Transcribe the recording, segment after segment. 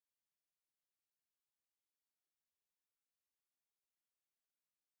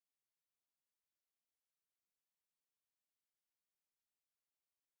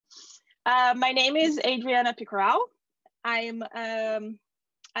My name is Adriana Picoral. I'm an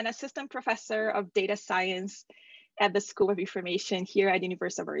assistant professor of data science at the School of Information here at the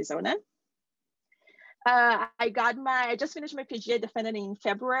University of Arizona. I just finished my PhD. I defended in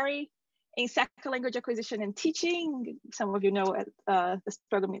February in second language acquisition and teaching. Some of you know this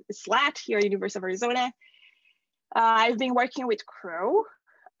program is SLAT here at the University of Arizona. I've been working with Crow,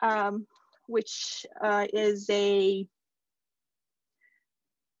 which is a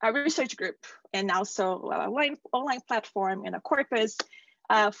research group and also an online platform in a Corpus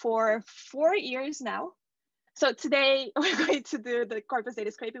for 4 years now. So today we're going to do the Corpus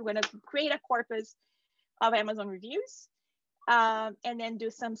data scraping. We're going to create a corpus of Amazon reviews and then do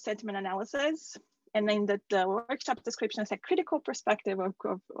some sentiment analysis. And then the workshop description is a critical perspective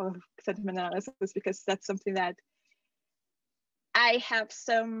of sentiment analysis, because that's something that I have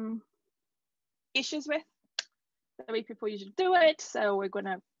some issues with the way people usually do it. So we're going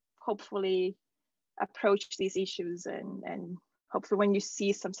to hopefully approach these issues, and hopefully when you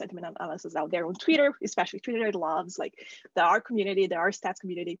see some sentiment analysis out there on Twitter, especially Twitter, it loves like the R community, the R stats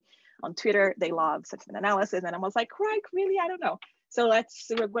community on Twitter, they love sentiment analysis. And I was like, right, really, I don't know. So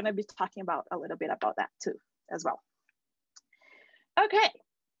we're going to be talking about a little bit about that too as well. Okay,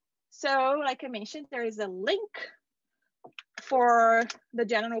 so like I mentioned, there is a link for the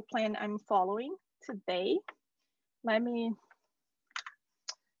general plan I'm following today. Let me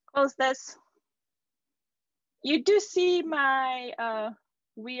close this. You do see my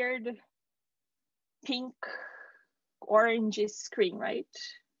weird pink orangey screen, right?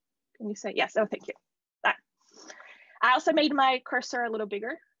 Can you say yes? Oh, thank you. I also made my cursor a little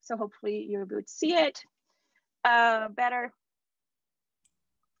bigger, so hopefully you'll be able to see it better.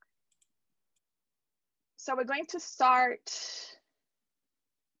 So we're going to start.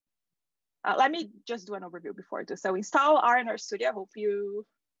 Let me just do an overview before I do. So install R in our studio. I hope you.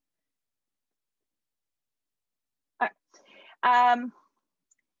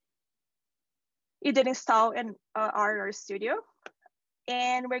 You did install an R in our studio.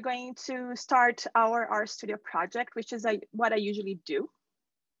 And we're going to start our R Studio project, which is what I usually do.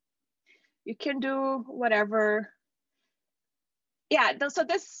 You can do whatever. Yeah, so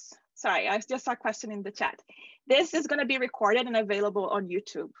this, sorry, I just saw a question in the chat. This is going to be recorded and available on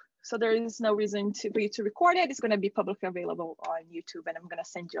YouTube. So there is no reason for you to record it. It's going to be publicly available on YouTube, and I'm going to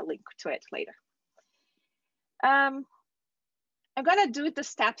send you a link to it later. I'm going to do the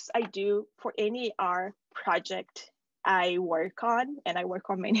steps I do for any R project I work on, and I work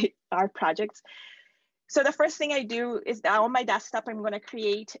on many R projects. So the first thing I do is that on my desktop, I'm going to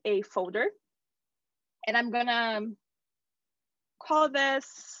create a folder, and I'm going to call this,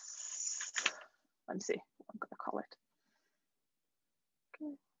 let me see what I'm going to call it.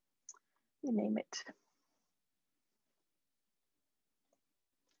 Okay. Rename it.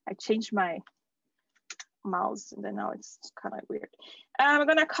 I changed my mouse, and then now it's kind of weird. I'm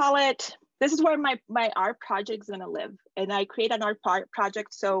going to call it, this is where my R project is going to live. And I create an R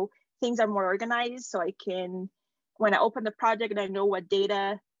project so things are more organized, so I can, when I open the project, I know what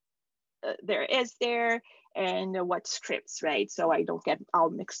data there is there and what scripts, right? So I don't get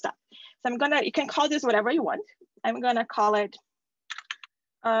all mixed up. So you can call this whatever you want. I'm going to call it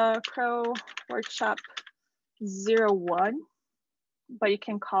Crow Workshop 01, but you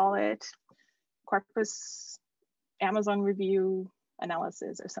can call it Corpus Amazon Review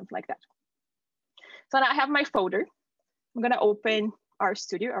Analysis or something like that. So now I have my folder. I'm going to open R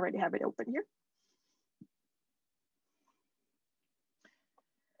Studio. I already have it open here.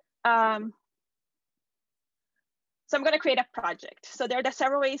 So I'm going to create a project. So there are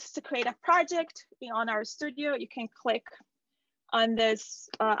several ways to create a project on R Studio. You can click on this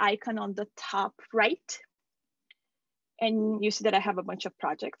icon on the top right, and you see that I have a bunch of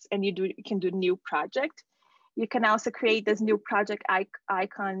projects, and you can do new project. You can also create this new project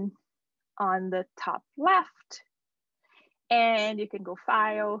icon on the top left, and you can go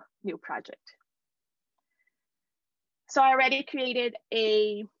File, New Project. So I already created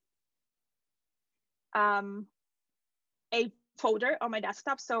a folder on my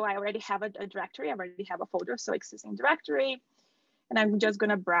desktop. So I already have a directory. I already have a folder, so existing directory. And I'm just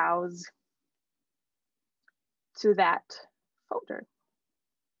gonna browse to that folder.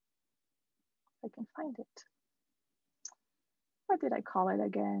 I can find it. What did I call it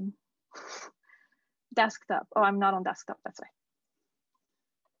again? Desktop. Oh, I'm not on desktop, that's right.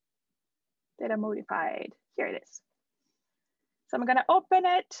 Data modified, here it is. So I'm gonna open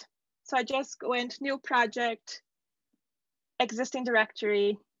it. So I just go into new project, existing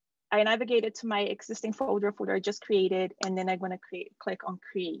directory. I navigate it to my existing folder I just created, and then I'm gonna click on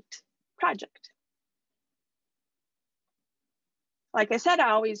create project. Like I said,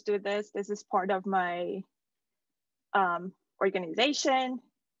 I always do this. This is part of my organization.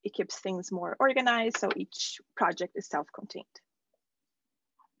 It keeps things more organized, so each project is self-contained.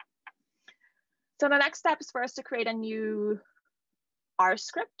 So the next step is for us to create a new R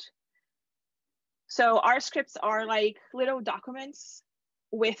script. So R scripts are like little documents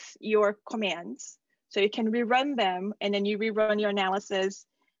with your commands. So you can rerun them, and then you rerun your analysis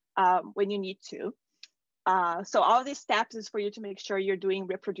when you need to. So all these steps is for you to make sure you're doing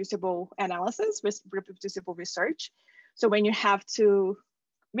reproducible analysis, reproducible research. So when you have to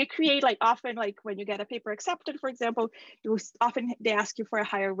recreate, like often, like when you get a paper accepted, for example, they ask you for a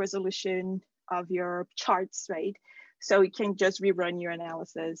higher resolution of your charts, right? So you can just rerun your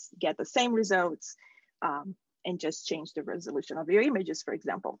analysis, get the same results, and just change the resolution of your images, for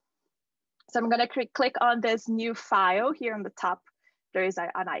example. So I'm gonna click on this new file here on the top. There is an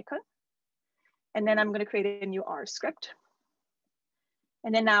icon. And then I'm gonna create a new R script.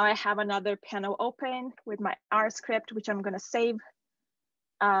 And then now I have another panel open with my R script, which I'm gonna save.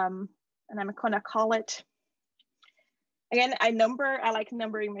 And I'm gonna call it, again, I like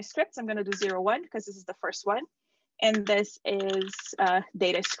numbering my scripts. I'm gonna do 01 because this is the first one. And this is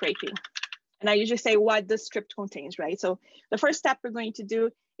data scraping. And I usually say what the script contains, right? So the first step we're going to do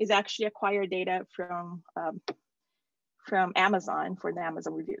is actually acquire data from Amazon for the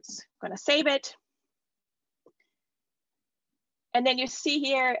Amazon reviews. I'm gonna save it. And then you see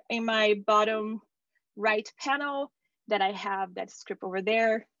here in my bottom right panel that I have that script over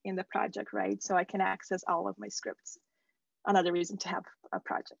there in the project, right? So I can access all of my scripts. Another reason to have a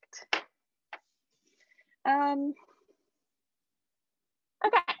project.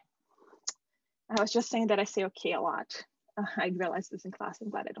 Okay. I was just saying that I say okay a lot. I realized this in class. I'm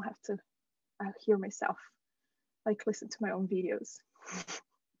glad I don't have to hear myself, like listen to my own videos.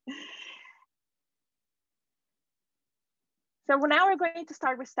 So now we're going to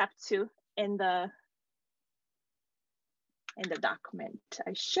start with step 2 in the document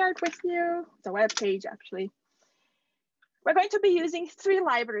I shared with you, the web page actually. We're going to be using 3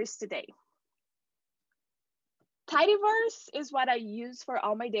 libraries today. Tidyverse is what I use for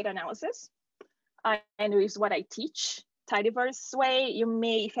all my data analysis, and is what I teach. Tidyverse way, you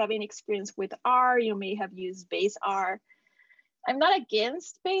may, if you have any experience with R, you may have used base R. I'm not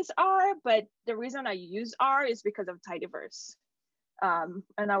against base R, but the reason I use R is because of Tidyverse.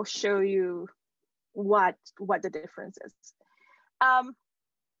 And I'll show you what the difference is.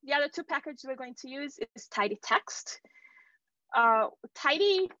 The other 2 packages we're going to use is Tidy Text.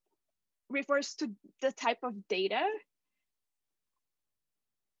 Tidy refers to the type of data.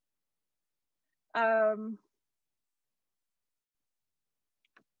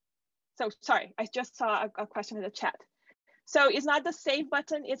 So sorry, I just saw a question in the chat. So it's not the save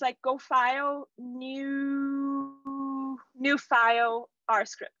button, it's like go file, new file, R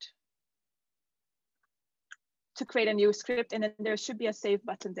script. To create a new script, and then there should be a save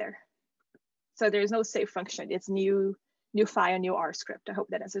button there. So there's no save function, it's new file, new R script. I hope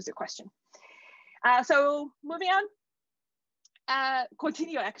that answers your question. So moving on,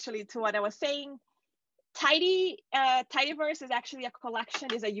 continue actually to what I was saying. Tidyverse is actually a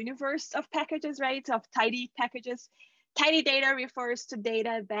collection, is a universe of packages, right? Of tidy packages. Tidy data refers to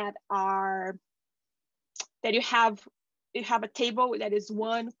data that you have a table that is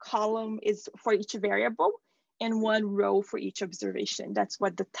 1 column is for each variable and 1 row for each observation. That's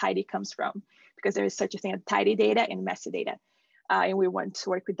what the tidy comes from, because there is such a thing as tidy data and messy data. And we want to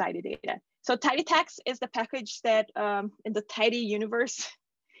work with tidy data. So tidy text is the package that in the tidy universe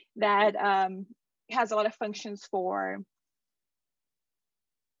that has a lot of functions for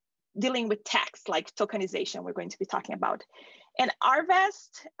dealing with text, like tokenization, we're going to be talking about. And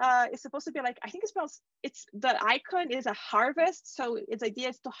RVest is supposed to be like, I think it's the icon is a harvest. So its idea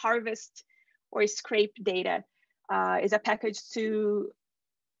is to harvest or scrape data. Is a package to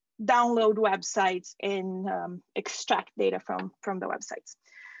download websites and extract data from the websites.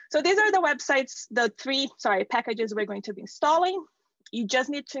 So these are the websites, the 3 packages we're going to be installing. You just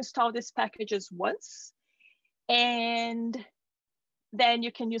need to install these packages once, and then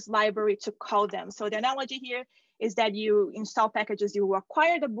you can use library to call them. So the analogy here is that you install packages, you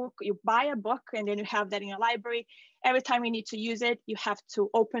acquire the book, you buy a book, and then you have that in your library. Every time you need to use it, you have to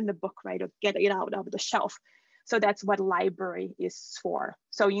open the book, right, or get it out of the shelf. So that's what library is for.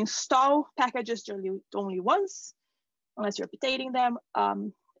 So you install packages only once, unless you're updating them,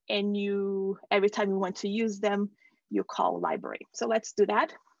 and every time you want to use them, you call library. So let's do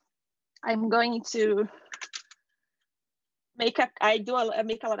that. I'm going to make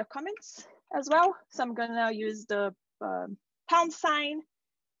a lot of comments as well. So I'm gonna use the pound sign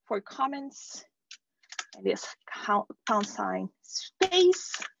for comments. and this pound sign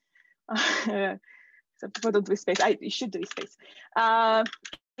space. So people don't do space. You should do space.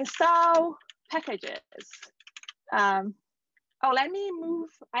 Install packages. Oh, let me move.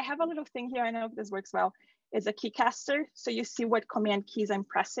 I have a little thing here. I know if this works well. It's a keycaster. So you see what command keys I'm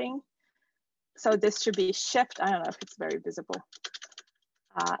pressing. So this should be shift. I don't know if it's very visible.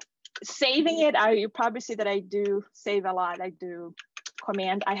 Saving it, you probably see that I do save a lot. I do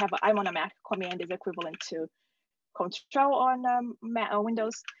command. I'm on a Mac. Command is equivalent to control on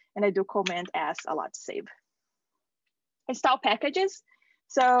Windows, and I do command S a lot to save. Install packages.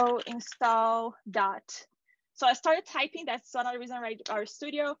 So install dot. So I started typing. That's another reason I write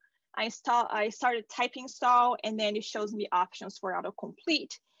RStudio. I started typing install, and then it shows me options for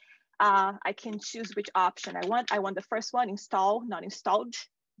autocomplete. I can choose which option I want. I want the first one, install, not installed.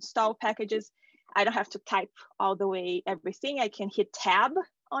 Install packages. I don't have to type all the way everything. I can hit tab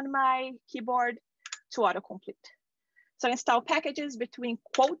on my keyboard to autocomplete. So install packages between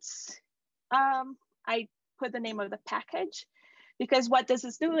quotes. I put the name of the package, because what this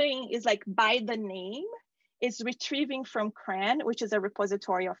is doing is like by the name, it's retrieving from CRAN, which is a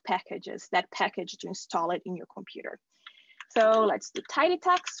repository of packages, that package to install it in your computer. So let's do tidy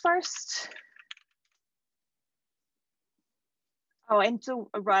text first. Oh, and to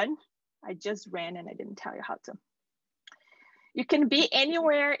run, I just ran and I didn't tell you how to. You can be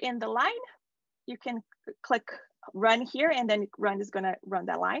anywhere in the line. You can click run here, and then run is gonna run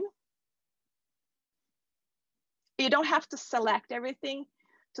that line. You don't have to select everything.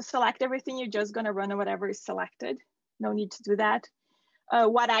 To select everything, you're just gonna run whatever is selected. No need to do that.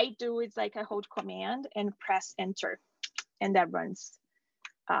 What I do is like I hold command and press enter, and that runs.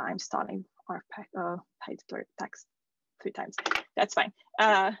 I'm installing our tidy text 3 times. That's fine.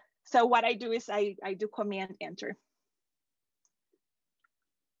 So what I do is I do command enter.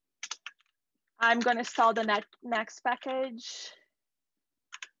 I'm gonna install the next package,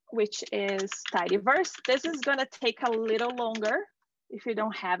 which is tidyverse. This is gonna take a little longer if you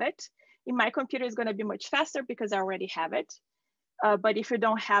don't have it. In my computer, it's gonna be much faster because I already have it. But if you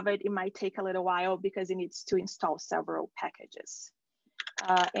don't have it, it might take a little while because it needs to install several packages.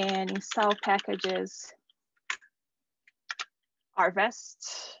 And install packages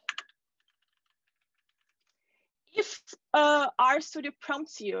harvest. If RStudio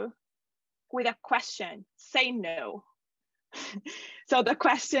prompts you with a question, say no. So the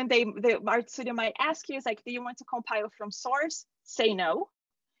question the RStudio might ask you is like, do you want to compile from source? Say no.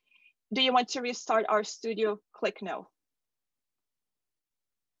 Do you want to restart RStudio? Click no.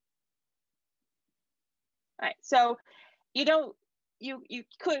 All right, so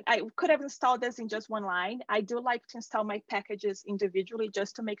I could have installed this in just one line. I do like to install my packages individually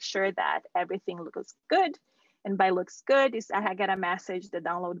just to make sure that everything looks good. And by looks good is I get a message, the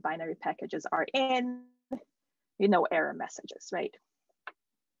download binary packages are in, no error messages, right?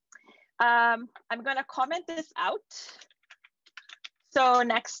 I'm gonna comment this out. So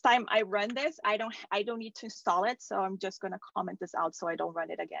next time I run this, I don't need to install it. So I'm just gonna comment this out so I don't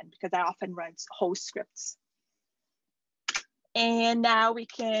run it again, because I often run whole scripts. And now we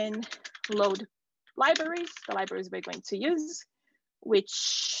can load libraries, the libraries we're going to use,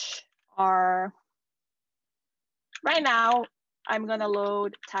 which are, right now, I'm gonna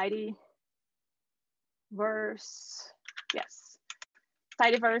load tidyverse, yes,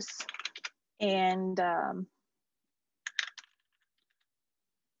 tidyverse and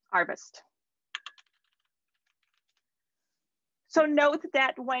harvest. So note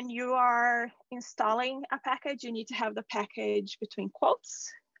that when you are installing a package, you need to have the package between quotes.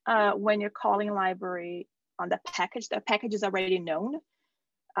 When you're calling library on the package is already known,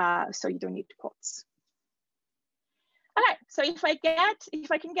 so you don't need quotes. Okay, so if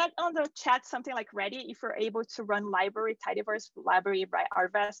I can get on the chat something like ready, if you're able to run library tidyverse library by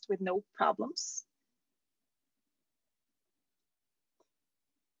harvest with no problems.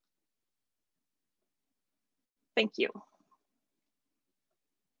 Thank you.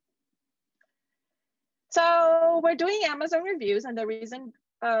 So we're doing Amazon reviews, and the reason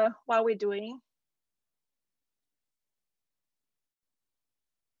why we're doing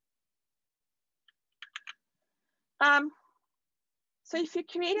so if you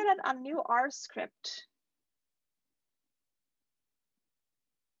created a new R script,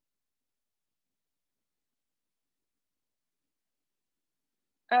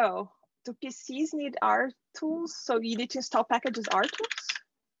 oh, do PCs need R tools? So you need to install packages R tools?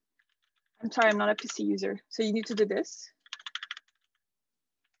 I'm sorry, I'm not a PC user. So you need to do this?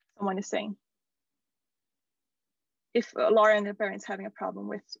 Someone is saying. If Laura and the parents having a problem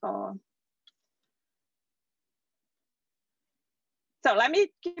with So let me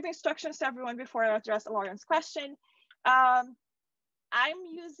give instructions to everyone before I address Lauren's question. I'm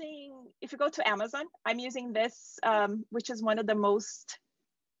using, if you go to Amazon, I'm using this, which is one of the most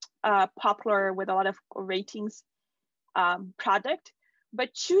popular with a lot of ratings product,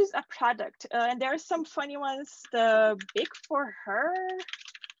 but choose a product. And there are some funny ones, the Big for Her,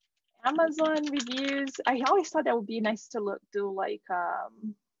 Amazon reviews. I always thought that would be nice to do like,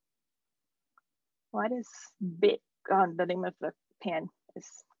 what is Big? The name of the pen is.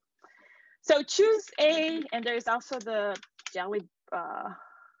 So choose a, and there's also the jelly,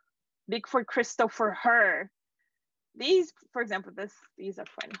 Big for Crystal for Her. These, for example, these are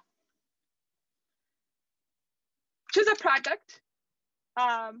funny. Choose a product.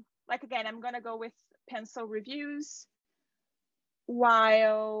 Like again, I'm gonna go with pencil reviews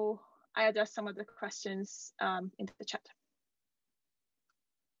while I address some of the questions in the chat.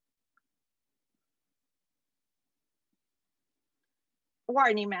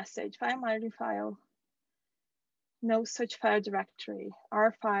 Warning message, file, no such file directory,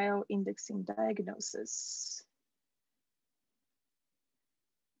 R file indexing diagnosis.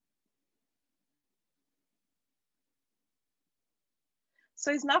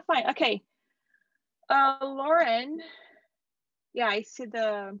 So it's not fine, okay. Lauren, yeah, I see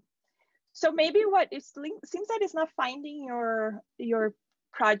the, so maybe what it's seems that it's not finding your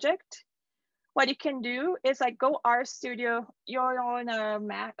project. What you can do is like go RStudio, you're on a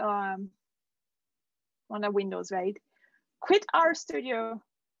Mac, on a Windows, right? Quit RStudio,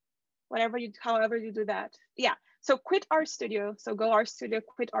 however you do that. Yeah, so quit RStudio, so go RStudio,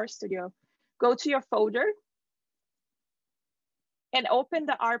 quit RStudio, go to your folder and open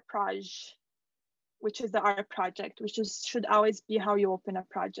the rproj, which is the R project, which should always be how you open a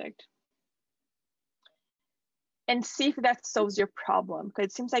project. And see if that solves your problem, because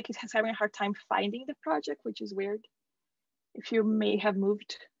it seems like it's having a hard time finding the project, which is weird. If you may have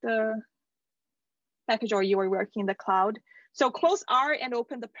moved the package or you were working in the cloud. So close R and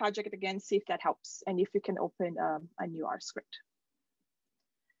open the project again, see if that helps. And if you can open a new R script.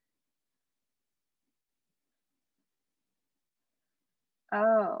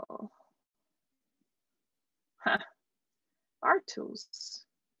 Oh, huh. R tools.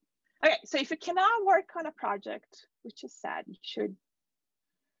 Okay, so if you cannot work on a project, which is sad, you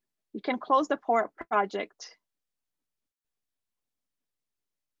can close the project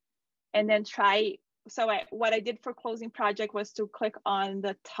and then try. So what I did for closing project was to click on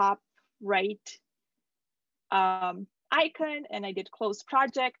the top right icon and I did close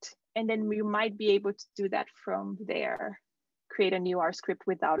project, and then we might be able to do that from there, create a new R script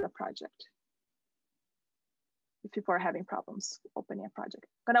without a project. If people are having problems opening a project.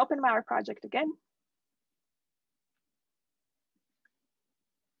 I'm gonna open my R project again.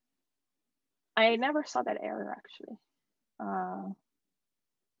 I never saw that error actually. I'm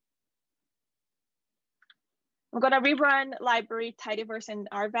gonna rerun library, tidyverse, and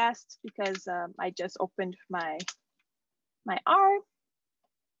rvest because I just opened my R.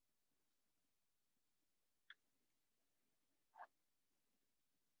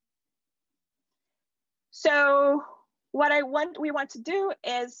 So what we want to do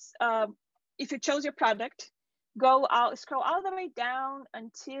is, if you chose your product, scroll all the way down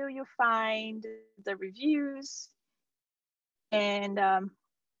until you find the reviews, and then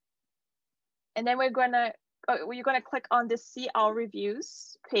you're gonna click on the See All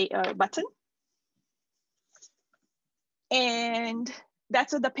Reviews button, and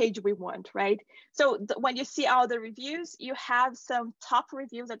that's the page we want, right? So when you see all the reviews, you have some top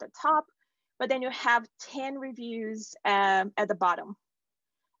reviews at the top, but then you have 10 reviews at the bottom.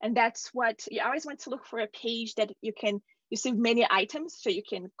 And that's what you always want to look for, a page that you see many items so you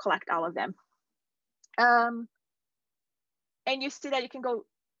can collect all of them. And you see that you can go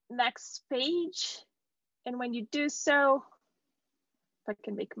next page. And when you do so, if I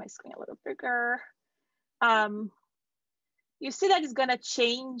can make my screen a little bigger, you see that it's gonna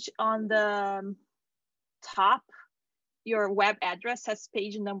change on the top. Your web address has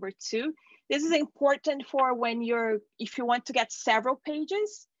page number 2. This is important for when if you want to get several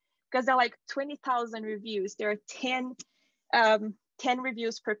pages, because there are like 20,000 reviews. There are 10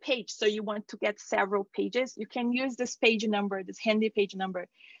 reviews per page. So you want to get several pages. You can use this page number, this handy page number,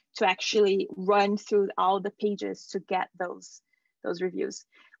 to actually run through all the pages to get those reviews.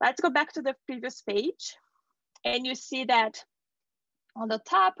 Let's go back to the previous page. And you see that on the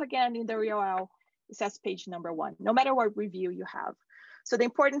top, again, in the URL, it says page number 1, no matter what review you have. So the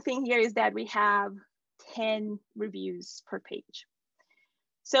important thing here is that we have 10 reviews per page.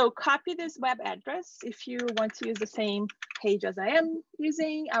 So copy this web address. If you want to use the same page as I am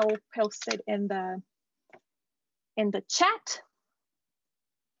using, I will post it in the chat.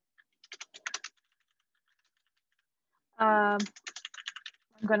 I'm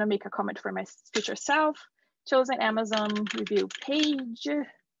gonna make a comment for my future self. Chosen Amazon review page.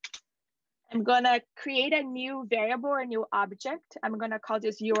 I'm gonna create a new variable or new object. I'm gonna call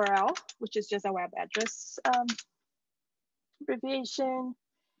this URL, which is just a web address abbreviation.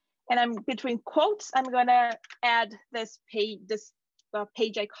 And I'm between quotes, I'm gonna add this page, this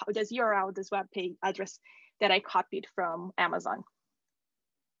URL, this web page address that I copied from Amazon.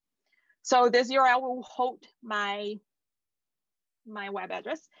 So this URL will hold my web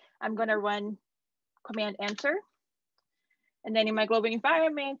address. I'm gonna run Command Enter. And then in my global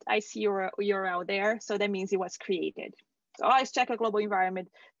environment, I see your URL there. So that means it was created. So I always check a global environment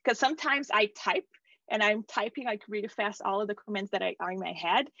because sometimes I type and I'm typing like really fast all of the commands that are in my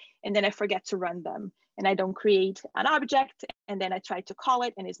head, and then I forget to run them. And I don't create an object, and then I try to call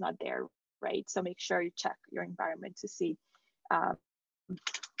it and it's not there, right? So make sure you check your environment to see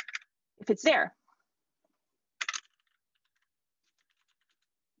if it's there.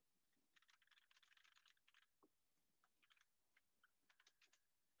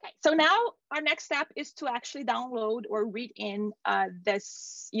 Okay, so now our next step is to actually download or read in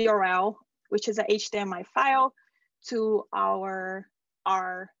this URL, which is an HTML file, to our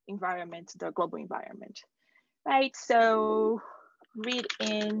environment, the global environment, right? So read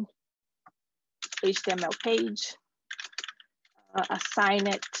in HTML page, assign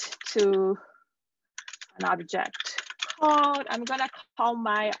it to an object called, I'm gonna call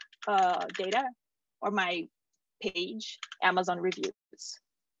my data or my page Amazon reviews.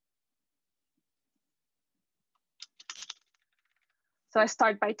 So I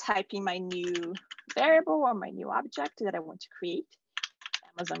start by typing my new variable or my new object that I want to create,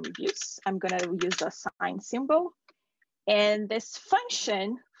 Amazon reviews. I'm gonna use the sign symbol. And this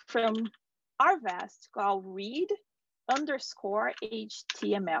function from RVest called read_HTML.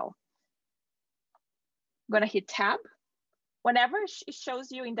 I'm gonna hit tab. Whenever it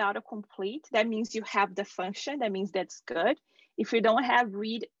shows you in the autocomplete, that means you have the function, that means that's good. If you don't have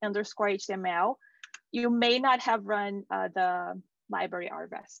read_HTML, you may not have run the library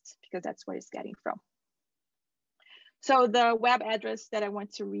RVest because that's where it's getting from. So the web address that I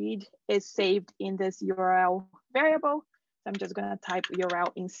want to read is saved in this URL variable. So I'm just gonna type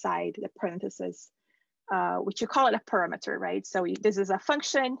URL inside the parentheses, which you call it a parameter, right? So this is a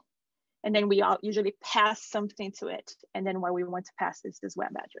function, and then we all usually pass something to it. And then what we want to pass is this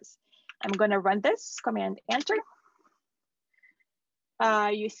web address. I'm gonna run this, Command Enter.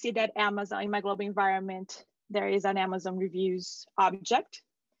 You see that Amazon, in my global environment, there is an Amazon reviews object,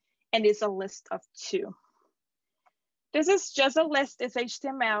 and it's a list of 2. This is just a list, it's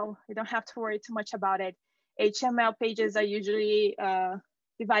HTML. You don't have to worry too much about it. HTML pages are usually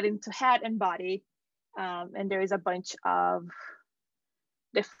divided into head and body, and there is a bunch of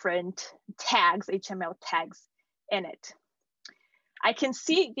different tags, HTML tags in it. I can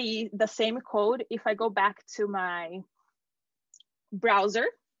see the same code if I go back to my browser.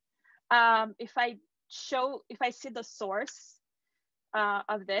 If I see the source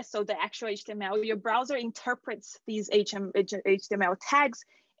of this, so the actual HTML, your browser interprets these HTML tags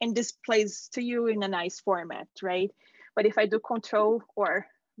and displays to you in a nice format, right? But if I do Control or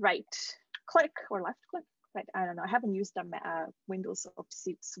right click or left click, right? I don't know, I haven't used the Windows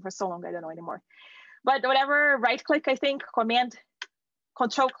for so long, I don't know anymore. But whatever, right click, I think, Command,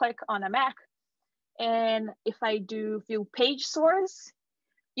 Control click on a Mac. And if I do view page source,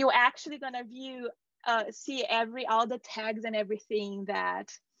 you're actually gonna see all the tags and everything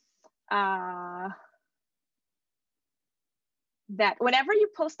that whenever you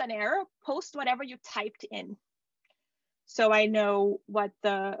post an error, post whatever you typed in, so I know what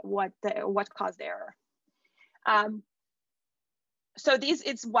caused the error. So these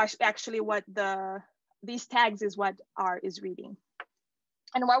tags is what R is reading,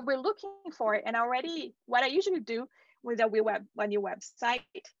 and what we're looking for, and what I usually do with a new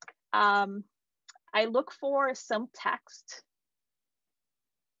website. I look for some text.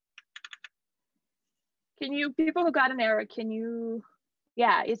 People who got an error,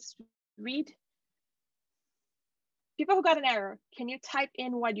 it's read. People who got an error, can you type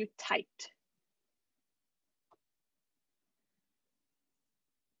in what you typed?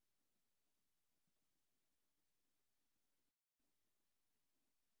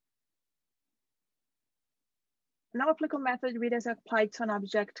 No applicable method read as applied to an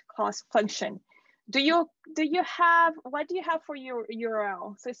object class function. What do you have for your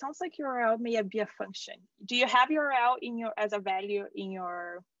URL? So it sounds like URL may be a function. Do you have URL as a value in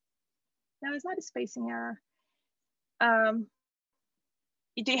your, no, it's not a spacing error.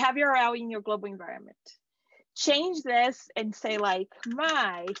 Do you have URL in your global environment? Change this and say like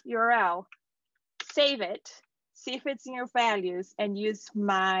my URL, save it. see if it's in your values, and use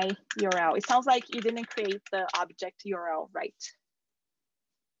my URL. It sounds like you didn't create the object URL right.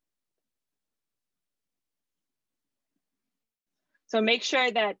 So make sure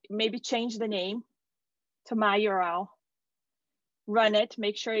that maybe change the name to my URL, run it,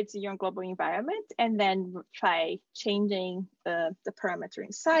 make sure it's in your global environment, and then try changing the parameter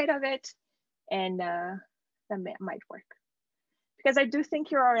inside of it, and that might work. Because I do think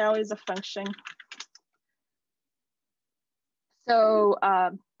URL is a function. So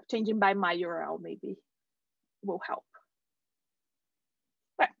changing by my URL maybe will help.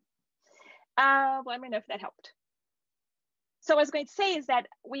 But let me know if that helped. So what I was going to say is that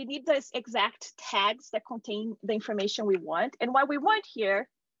we need those exact tags that contain the information we want. And what we want here,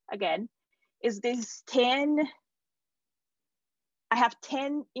 again, is this 10, I have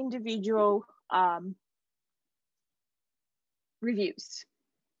 10 individual reviews.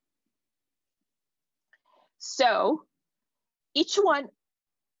 So each one,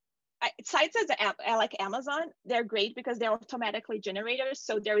 sites like Amazon, they're great because they're automatically generated.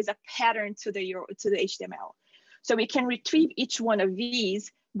 So there is a pattern to the HTML. So we can retrieve each one of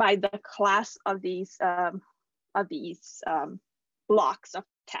these by the class of these blocks of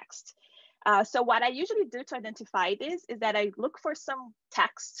text. So what I usually do to identify this is that I look for some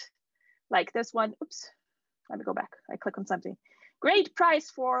text like this one. Oops, let me go back. I click on something. Great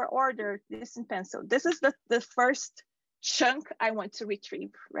price for order this in pencil. This is the first chunk I want to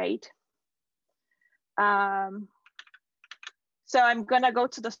retrieve, right? So I'm gonna go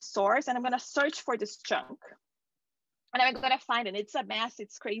to the source and I'm gonna search for this chunk. And I'm gonna find it. It's a mess,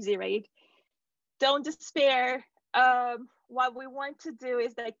 it's crazy, right? Don't despair. What we want to do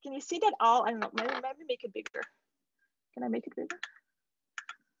is that, can you see that all? I don't know, maybe make it bigger. Can I make it bigger?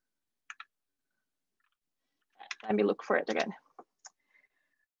 Let me look for it again.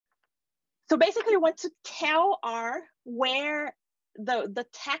 So basically, we want to tell R where the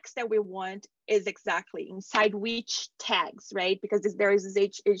text that we want is exactly inside which tags, right? Because there is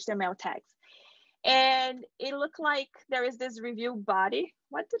this HTML tags. And it looked like there is this review body.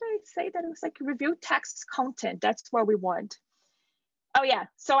 What did I say? That it was like review text content. That's what we want. Oh yeah,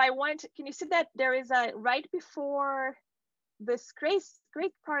 so I want, can you see that there is a, right before this great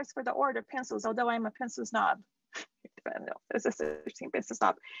price for the order pencils, although I'm a pencil snob. This is a pencil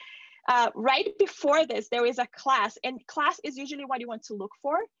snob. Right before this, there is a class, and class is usually what you want to look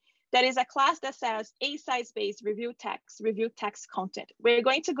for. That is a class that says a size-based review text content. We're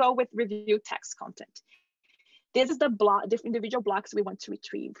going to go with review text content. This is the individual blocks we want to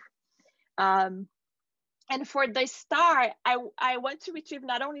retrieve. And for the star, I want to retrieve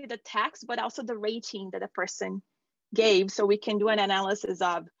not only the text, but also the rating that the person gave. So we can do an analysis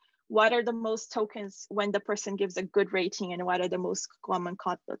of what are the most tokens when the person gives a good rating, and what are the most common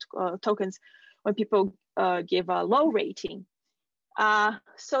tokens when people give a low rating.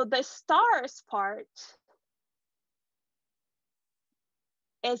 So the stars part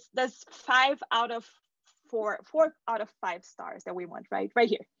is this 4 out of 5 stars that we want, right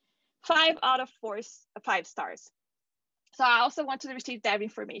here. 5 out of 5 stars. So I also want to receive that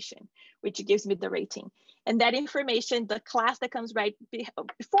information, which gives me the rating. And that information, the class that comes right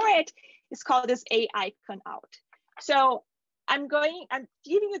before it is called this A icon out. So I'm giving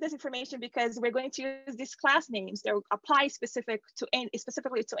you this information because we're going to use these class names that apply specifically to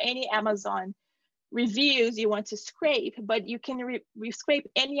any Amazon reviews you want to scrape, but you can scrape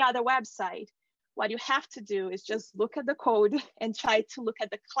any other website. What you have to do is just look at the code and try to look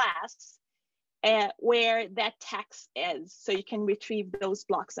at the class where that text is, so you can retrieve those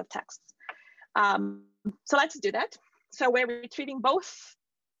blocks of text. So let's do that. So we're retrieving both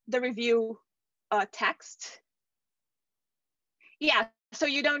the review text. Yeah, so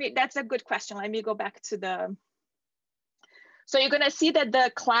you don't need, that's a good question. Let me go back to the, so you're gonna see that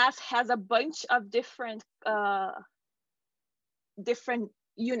the class has a bunch of different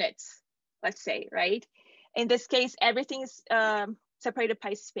units, let's say, right? In this case, everything is separated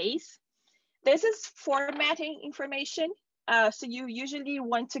by space. This is formatting information. So you usually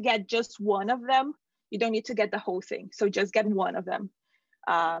want to get just one of them. You don't need to get the whole thing. So just get one of them.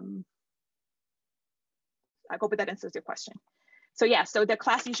 I hope that answers your question. So yeah, so the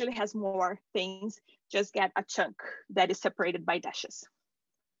class usually has more things. Just get a chunk that is separated by dashes.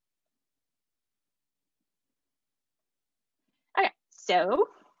 Okay, so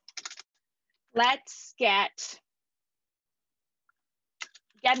let's get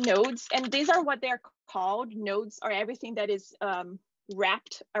nodes, and these are what they're called. Nodes are everything that is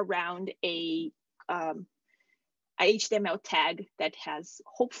wrapped around a HTML tag that has,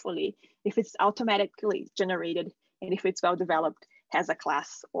 hopefully, if it's automatically generated and if it's well developed, has a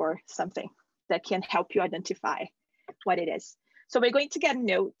class or something that can help you identify what it is. So we're going to get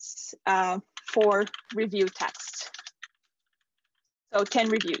notes for review text. So 10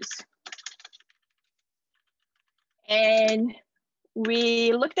 reviews. And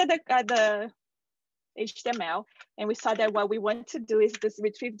we looked at the HTML, and we saw that what we want to do is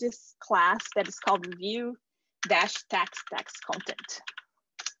retrieve this class that is called review-text content.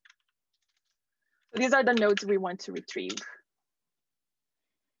 So these are the nodes we want to retrieve.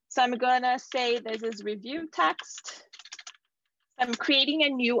 So I'm gonna say this is review text. I'm creating a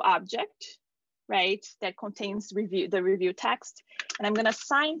new object, right, that contains the review text, and I'm gonna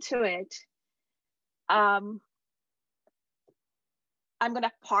assign to it. I'm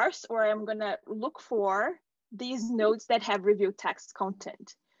gonna parse, or I'm gonna look for these nodes that have review text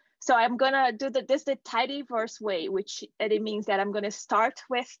content. So I'm gonna do the tidyverse way, which it means that I'm gonna start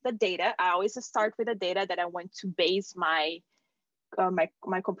with the data. I always start with the data that I want to base my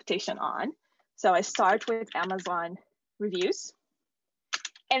computation on. So I start with Amazon reviews.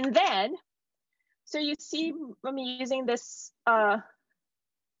 And then, so you see I'm using this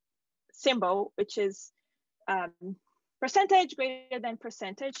symbol, which is percentage greater than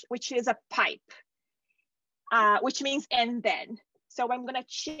percentage, which is a pipe, which means and then. So I'm gonna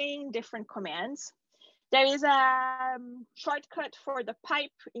chain different commands. There is a shortcut for the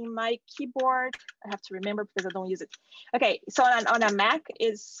pipe in my keyboard. I have to remember because I don't use it. Okay, so on a Mac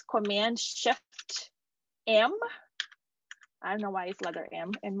is Command-Shift-M. I don't know why it's letter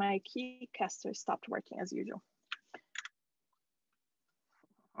M, and my keycaster stopped working as usual.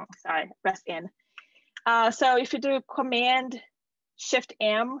 Oh, sorry, press N. So if you do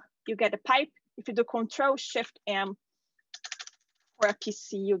Command-Shift-M, you get a pipe. If you do Control-Shift-M for a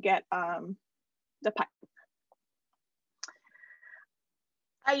PC, you get the pipe.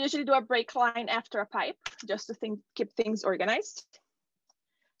 I usually do a break line after a pipe just to keep things organized.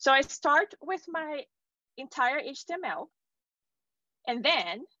 So I start with my entire HTML and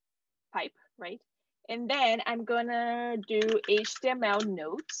then pipe, right? And then I'm gonna do HTML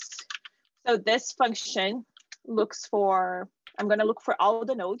nodes. So this function looks for, I'm gonna look for all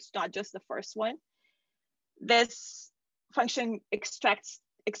the nodes, not just the first one. This function extracts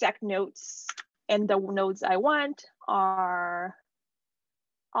exact nodes, and the nodes I want are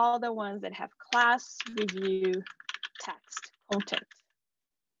all the ones that have class review text content.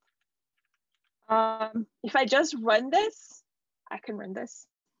 If I just run this, I can run this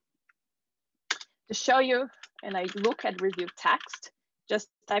to show you, and I look at review text, just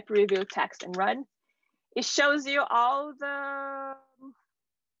type review text and run. It shows you all the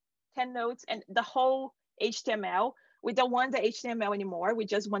 10 nodes and the whole HTML. We don't want the HTML anymore. We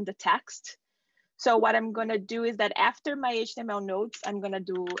just want the text. So what I'm gonna do is that after my HTML nodes, I'm gonna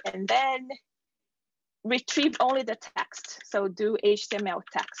do, and then retrieve only the text. So do HTML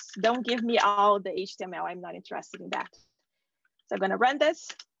text. Don't give me all the HTML. I'm not interested in that. So I'm gonna run this,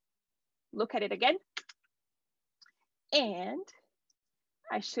 look at it again. And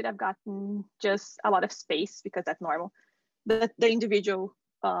I should have gotten just a lot of space because that's normal. The individual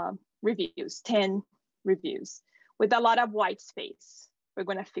reviews, 10 reviews with a lot of white space. We're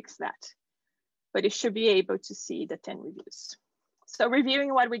gonna fix that. But you should be able to see the 10 reviews. So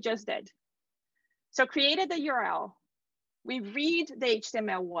reviewing what we just did. So created the URL. We read the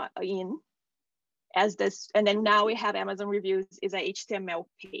HTML in as this, and then now we have Amazon reviews is an HTML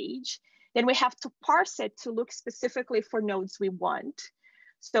page. Then we have to parse it to look specifically for nodes we want.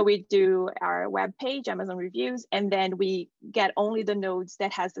 So we do our web page, Amazon reviews, and then we get only the nodes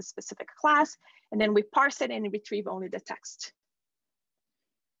that has the specific class, and then we parse it and retrieve only the text.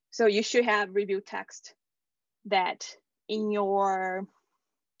 So you should have review text that in your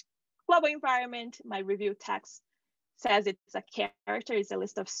global environment, my review text says it's a character, it's a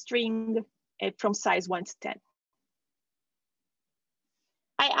list of string from size 1 to 10.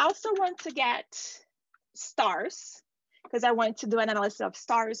 I also want to get stars because I want to do an analysis of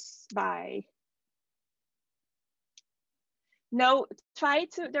stars by, no,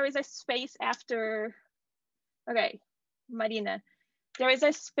 there is a space after, okay, Marina. There is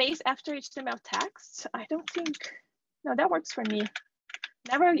a space after HTML text. I don't think, no, that works for me.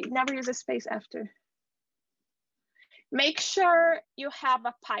 Never use a space after. Make sure you have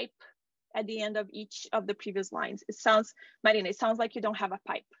a pipe at the end of each of the previous lines. It sounds, Marina, it sounds like you don't have a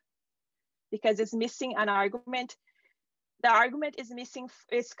pipe because it's missing an argument. The argument is missing,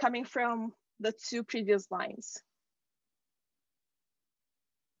 is coming from the 2 previous lines.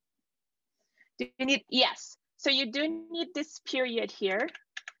 Do you need, yes. So you do need this period here.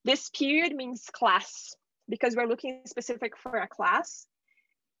 This period means class because we're looking specific for a class.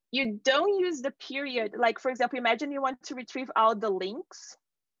 You don't use the period. Like for example, imagine you want to retrieve all the links.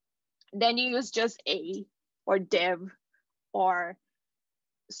 then you use just a or div or,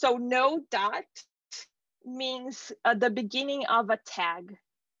 so no dot means the beginning of a tag.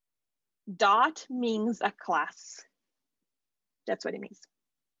 Dot means a class. That's what it means.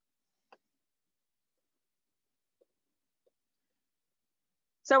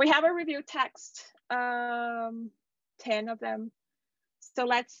 So we have a review text, 10 of them. So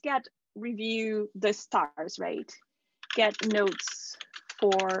let's review the stars, right? Get notes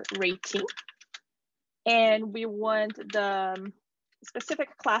for rating. And we want the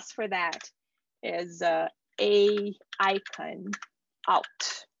specific class for that is a icon out.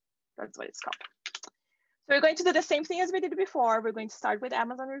 That's what it's called. So we're going to do the same thing as we did before. We're going to start with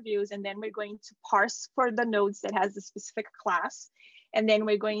Amazon reviews, and then we're going to parse for the nodes that has the specific class. And then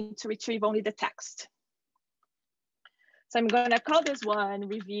we're going to retrieve only the text. So I'm going to call this one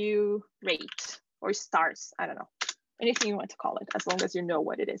review rate or stars. I don't know, anything you want to call it, as long as you know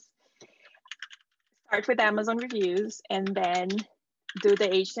what it is. Start with Amazon reviews and then do the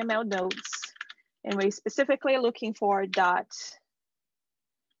HTML nodes. And we're specifically looking for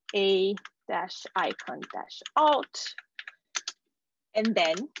 .a-icon-alt. And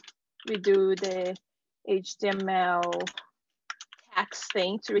then we do the HTML text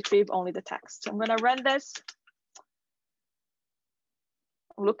thing to retrieve only the text. So I'm going to run this.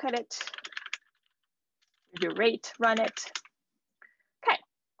 Look at it. Review rate, run it. Okay,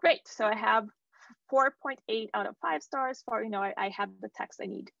 great. So I have 4.8 out of 5 stars for, I have the text I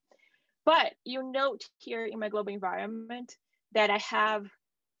need. But you note here in my global environment that I have,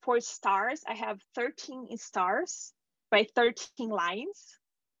 for stars, I have 13 stars by 13 lines.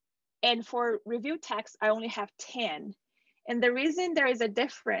 And for review text, I only have 10. And the reason there is a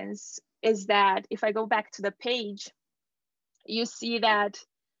difference is that if I go back to the page, you see that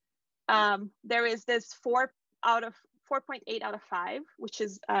there is this 4.8 out of 5, which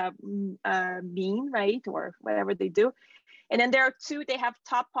is mean, right? Or whatever they do. And then there are 2, they have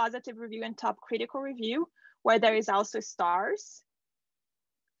top positive review and top critical review, where there is also stars.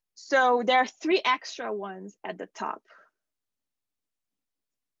 So there are 3 extra ones at the top.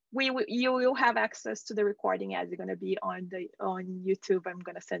 You will have access to the recording as you're going to be on YouTube. I'm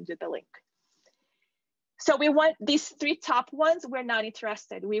going to send you the link. So we want these 3 top ones. We're not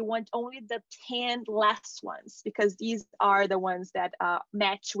interested. We want only the 10 last ones, because these are the ones that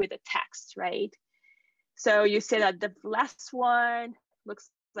match with the text, right? So you see that the last one looks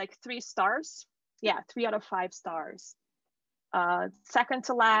like 3 stars. Yeah, 3 out of 5 stars. Second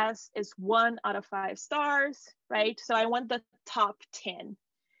to last is 1 out of 5 stars, right? So I want the top 10.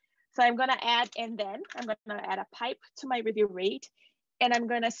 So I'm gonna add, and then I'm gonna add a pipe to my review rate. And I'm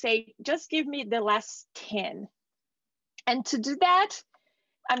gonna say, just give me the last 10. And to do that,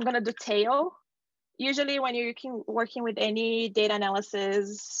 I'm gonna do tail. Usually when you're working with any data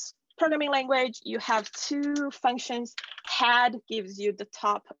analysis programming language, you have 2 functions. Head gives you the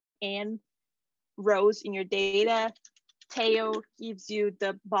top n rows in your data. Tail gives you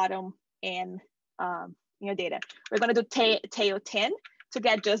the bottom n in your data. We're gonna do tail 10 to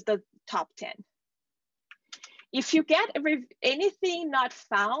get just the top 10. If you get anything not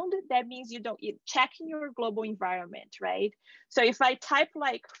found, that means you check in your global environment, right? So if I type,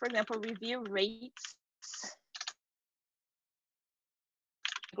 like, for example, review rates,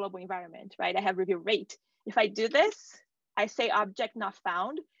 global environment, right? I have review rate. If I do this, I say object not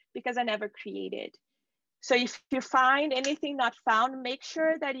found because I never created. So if you find anything not found, make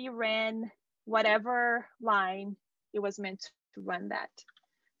sure that you ran whatever line it was meant to run that.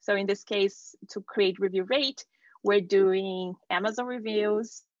 So in this case, to create review rate, we're doing Amazon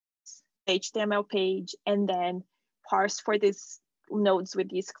reviews, HTML page, and then parse for these nodes with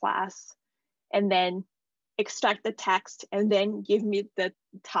this class, and then extract the text, and then give me the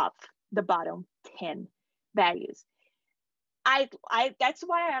bottom 10 values. That's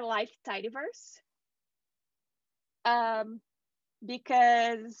why I like tidyverse,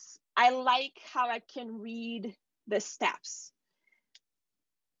 because I like how I can read the steps.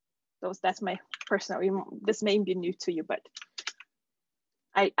 So that's my personal, this may be new to you, but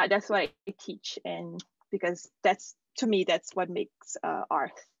that's what I teach, and because that's, to me, that's what makes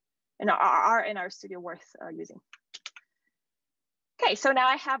R and our studio worth using. Okay, so now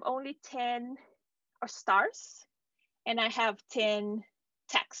I have only 10 stars, and I have 10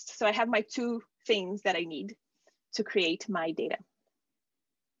 text. So I have my 2 things that I need to create my data.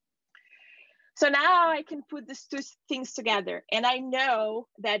 So now I can put these 2 things together, and I know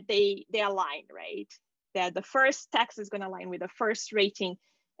that they align, right? That the first text is going to align with the first rating,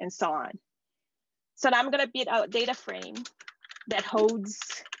 and so on. So now I'm going to build a data frame that holds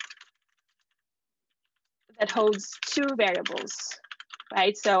 2 variables.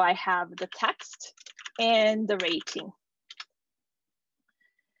 right? So I have the text and the rating.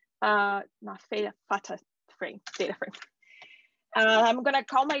 Not data frame, data frame. I'm gonna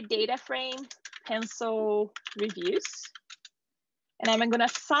call my data frame pencil reviews. And I'm gonna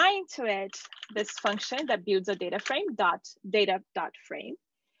assign to it this function that builds a data frame, data.frame.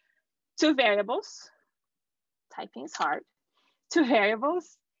 2 variables, typing is hard. 2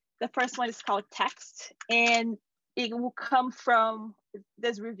 variables. The first one is called text, and it will come from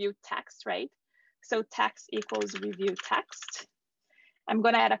this review text, right? So text equals review text. I'm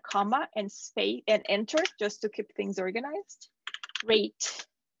gonna add a comma and space and enter just to keep things organized. Rate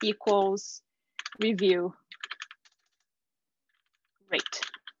equals review rate.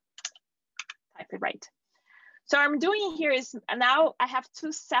 Type it right. So what I'm doing here is now I have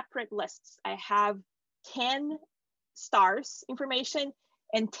 2 separate lists. I have 10 stars information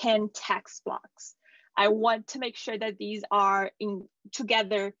and 10 text blocks. I want to make sure that these are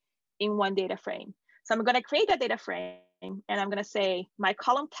together in one data frame. So I'm gonna create a data frame and I'm gonna say my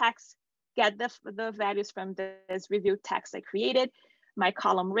column text, get the values from this review text I created. My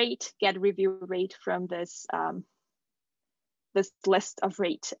column rate, get review rate from this, this list of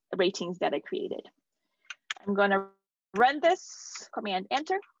ratings that I created. I'm gonna run this, command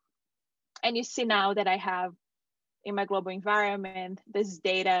enter. And you see now that I have in my global environment, this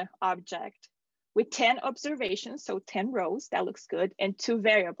data object with 10 observations, so 10 rows, that looks good, and 2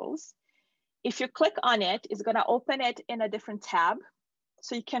 variables. If you click on it, it's gonna open it in a different tab,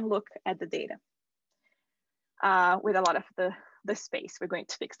 so you can look at the data with a lot of the space. We're going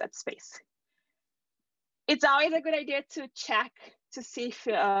to fix that space. It's always a good idea to check to see if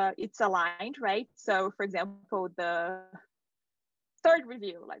it's aligned, right? So for example, the 3rd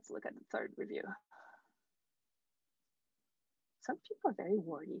review, let's look at the 3rd review. Some people are very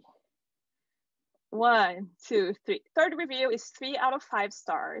wordy. 1, 2, 3. 3rd review is 3 out of 5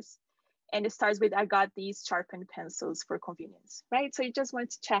 stars. And it starts with, I got these sharpened pencils for convenience, right? So you just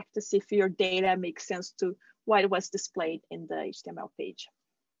want to check to see if your data makes sense to what was displayed in the HTML page.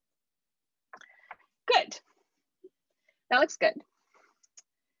 Good. That looks good.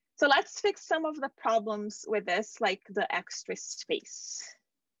 So let's fix some of the problems with this, like the extra space.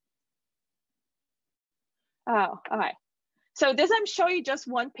 Oh, all right. So this I'm showing you just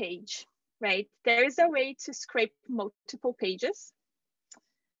one page, right? There is a way to scrape multiple pages.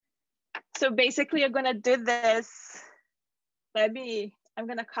 So basically you're gonna do this. I'm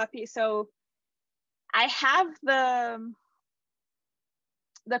gonna copy. So I have the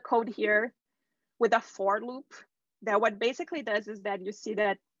code here with a for loop that what basically does is that you see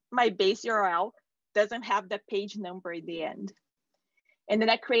that my base URL doesn't have the page number at the end. And then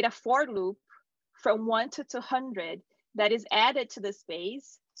I create a for loop from 1 to 200 that is added to the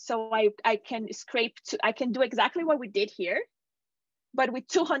space. So I can scrape I can do exactly what we did here, but with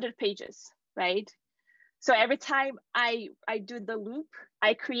 200 pages, right? So every time I do the loop,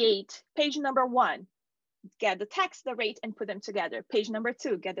 I create page number 1, get the text, the rate, and put them together. Page number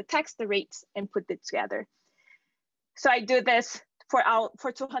 2, get the text, the rates, and put it together. So I do this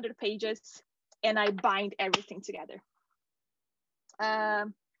for 200 pages, and I bind everything together.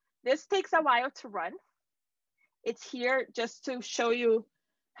 This takes a while to run. It's here just to show you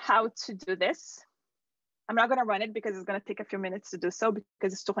how to do this. I'm not gonna run it because it's gonna take a few minutes to do so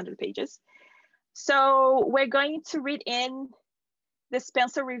because it's 200 pages. So we're going to read in the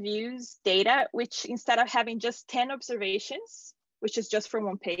Spencer reviews data, which instead of having just 10 observations, which is just for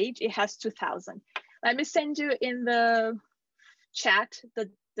one page, it has 2,000. Let me send you in the chat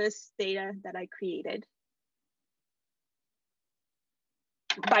this data that I created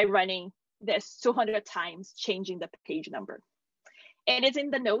by running this 200 times, changing the page number. And it's in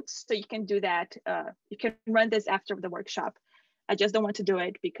the notes, so you can do that. You can run this after the workshop. I just don't want to do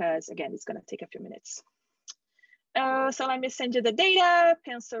it because, again, it's gonna take a few minutes. So let me send you the data,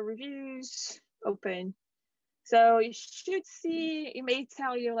 pencil reviews, open. So you should see, it may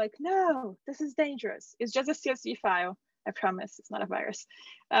tell you like, no, this is dangerous. It's just a CSV file. I promise it's not a virus.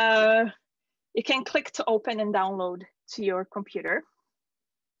 You can click to open and download to your computer.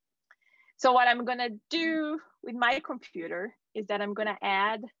 So what I'm gonna do with my computer is that I'm gonna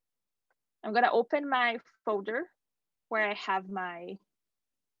open my folder where I have my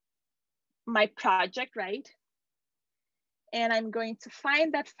project, right? And I'm going to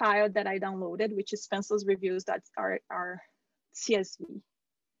find that file that I downloaded, which is Spencer's reviews that are CSV.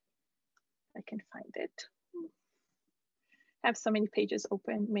 I can find it. I have so many pages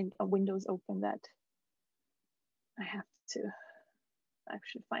open, windows open that I have to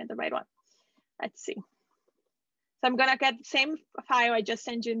actually find the right one. Let's see. So I'm gonna get the same file I just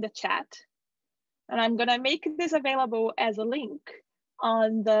sent you in the chat, and I'm gonna make this available as a link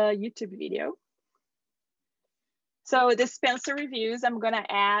on the YouTube video. So the Spencer reviews, I'm gonna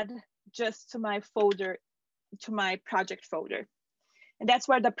add just to my folder, to my project folder. And that's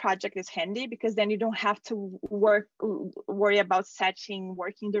where the project is handy, because then you don't have to worry about setting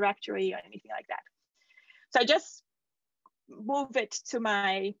working directory or anything like that. So I just move it to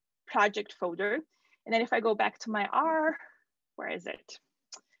my project folder. And then if I go back to my R, where is it?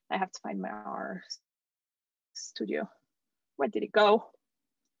 I have to find my R studio. Where did it go?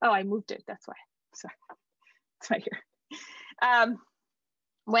 Oh, I moved it, that's why. Sorry, it's right here.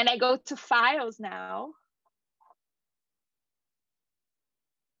 When I go to files now,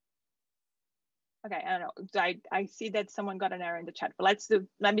 okay, I don't know, I see that someone got an error in the chat, but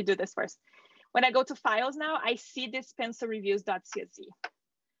let me do this first. When I go to files now, I see this pencilreviews.csv.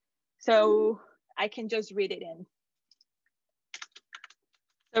 So I can just read it in.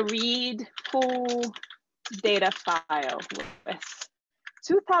 So read full data file with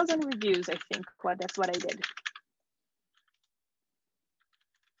 2,000 reviews, I think. Well, that's what I did.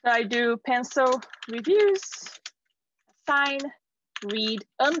 So I do pencil reviews, assign, read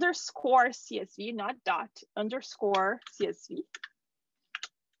underscore CSV, not dot, underscore CSV.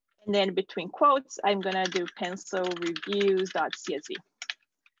 And then between quotes, I'm gonna do pencil reviews.csv.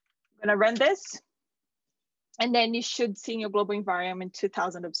 I'm gonna run this. And then you should see in your global environment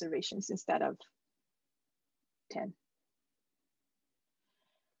 2,000 observations instead of 10.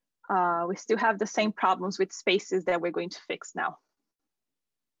 We still have the same problems with spaces that we're going to fix now.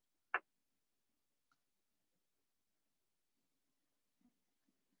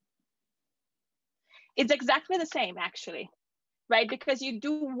 It's exactly the same, actually, right? Because you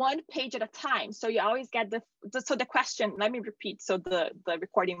do one page at a time. So you always get so the question, let me repeat so the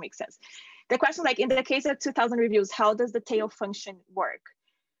recording makes sense. The question, like in the case of 2,000 reviews, how does the tail function work?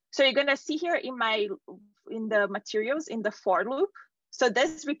 So you're gonna see here in the materials, in the for loop. So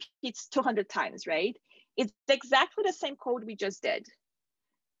this repeats 200 times, right? It's exactly the same code we just did.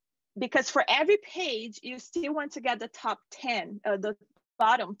 Because for every page, you still want to get the top 10, the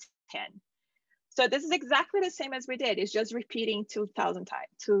bottom 10. So this is exactly the same as we did. It's just repeating 2,000 times,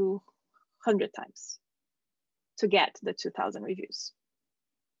 200 times to get the 2,000 reviews.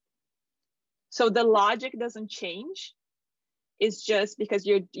 So the logic doesn't change. It's just because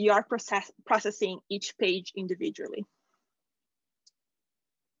you are processing each page individually.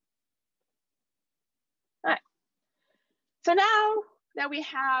 All right. So now that we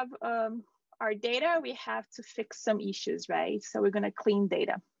have our data, we have to fix some issues, right? So we're gonna clean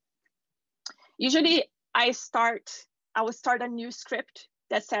data. Usually I will start a new script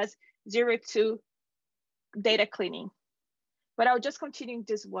that says 02 data cleaning, but I'll just continue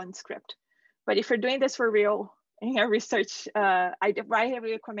this one script. But if you're doing this for real in your research, I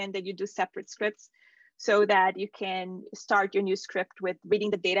highly recommend that you do separate scripts so that you can start your new script with reading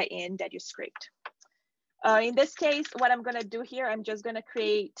the data in that you scraped. In this case, what I'm gonna do here, I'm just gonna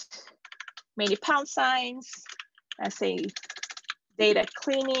create many pound signs. I say data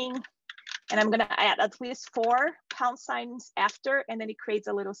cleaning, and I'm gonna add at least 4 pound signs after, and then it creates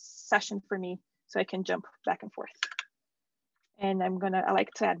a little session for me so I can jump back and forth. And I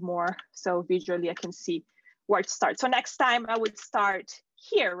like to add more so visually I can see where to start. So next time I would start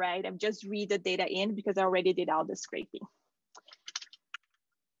here, right? I'm just read the data in because I already did all the scraping.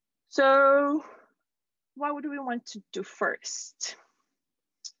 So what would we want to do first?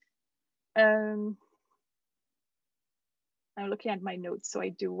 I'm looking at my notes, so I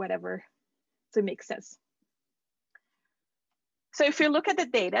do whatever to make sense. So if you look at the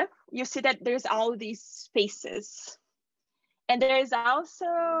data, you see that there's all these spaces. And there is also,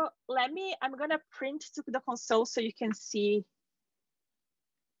 I'm gonna print to the console so you can see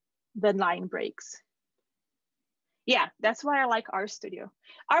the line breaks. Yeah, that's why I like RStudio.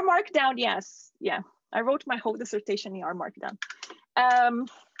 R Markdown, yes, yeah. I wrote my whole dissertation in R Markdown.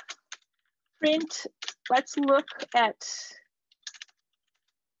 Print, let's look at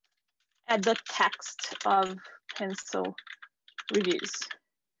the text of pencil reviews.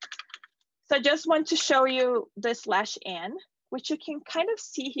 So I just want to show you the /n, which you can kind of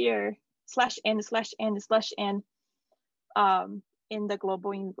see here, /n in the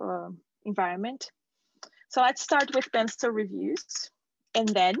global environment. So let's start with pencil reviews, and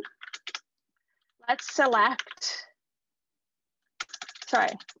then let's select,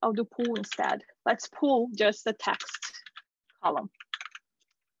 sorry, I'll do pull instead. Let's pull just the text column.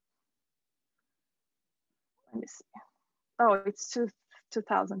 Let me see. Oh, it's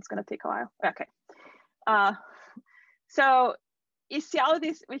 2,000, it's gonna take a while. Okay. So you see all of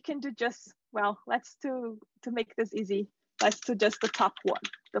this, we can do just, well, let's to make this easy, let's do just the top one,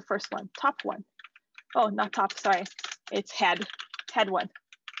 the first one, top one. Oh, not top, sorry, it's head. had one.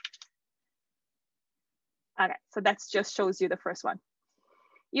 Okay, so that just shows you the first one.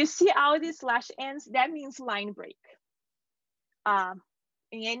 You see all these slash n's, that means line break. In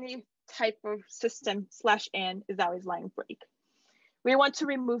any type of system, slash n is always line break. We want to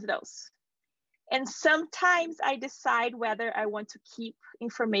remove those. And sometimes I decide whether I want to keep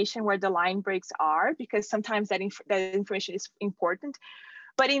information where the line breaks are, because sometimes that information is important.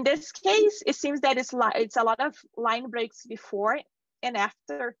 But in this case, it seems that it's a lot of line breaks before and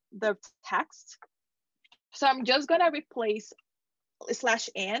after the text. So I'm just gonna replace slash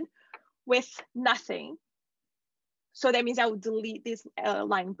n with nothing. So that means I will delete these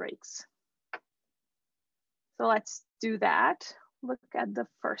line breaks. So let's do that. Look at the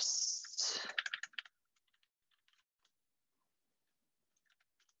first.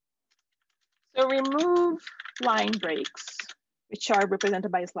 So remove line breaks, which are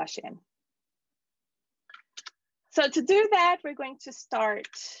represented by slash n. So to do that, we're going to start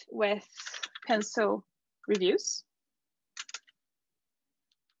with pencil reviews.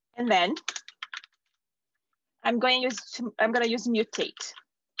 And then I'm going to use mutate.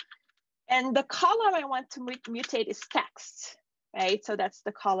 And the column I want to mutate is text, right? So that's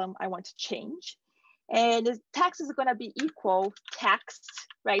the column I want to change. And the text is going to be equal text,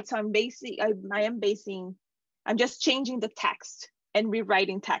 right? So I'm just changing the text and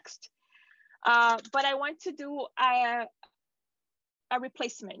rewriting text. But I want to do a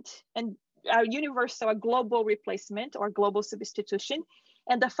replacement, and a universal, a global replacement or global substitution.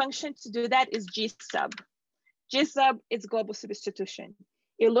 And the function to do that is gsub. Gsub is global substitution.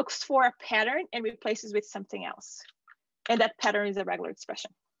 It looks for a pattern and replaces with something else. And that pattern is a regular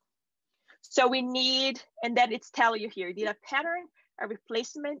expression. So we need, and then it's telling you here, you need a pattern, a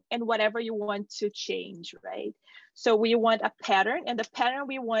replacement, and whatever you want to change, right? So we want a pattern, and the pattern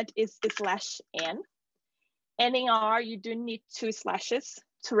we want is the slash n. And in R, you do need 2 slashes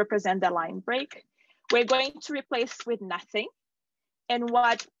to represent the line break. We're going to replace with nothing. And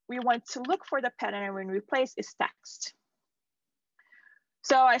what we want to look for the pattern and when we replace is text.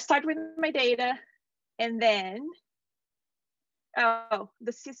 So I start with my data, and then, oh,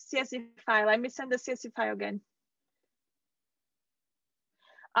 the CSV file. Let me send the CSV file again.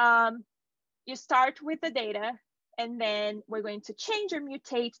 You start with the data, and then we're going to change or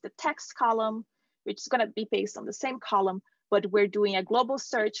mutate the text column, which is going to be based on the same column, but we're doing a global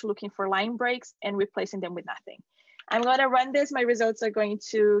search looking for line breaks and replacing them with nothing. I'm going to run this. My results are going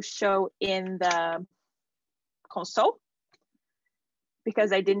to show in the console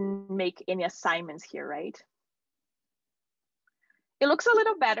because I didn't make any assignments here, right? It looks a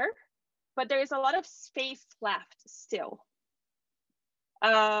little better, but there is a lot of space left still.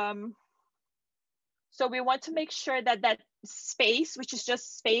 So we want to make sure that that space, which is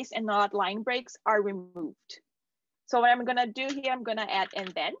just space and not line breaks, are removed. So what I'm gonna do here, I'm gonna add and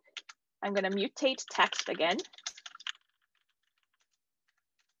then. I'm gonna mutate text again.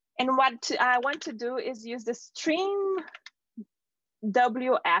 And what I want to do is use the string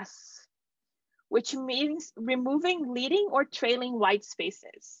WS, which means removing leading or trailing white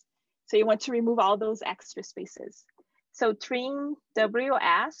spaces. So you want to remove all those extra spaces. So trim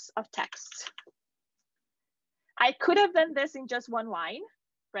WS of text. I could have done this in just one line,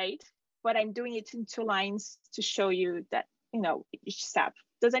 right? But I'm doing it in 2 lines to show you that, you know, each step.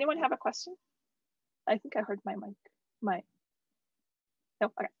 Does anyone have a question? I think I heard my mic. No,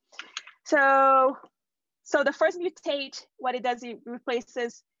 okay. So the first mutate, what it does, it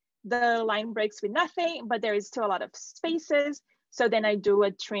replaces the line breaks with nothing, but there is still a lot of spaces. So then I do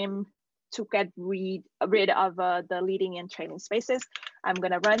a trim to get rid of the leading and trailing spaces. I'm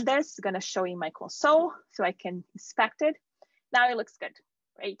gonna run this, it's gonna show in my console so I can inspect it. Now it looks good,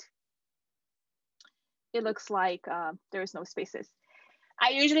 right? It looks like there's no spaces. I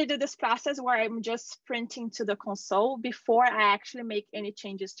usually do this process where I'm just printing to the console before I actually make any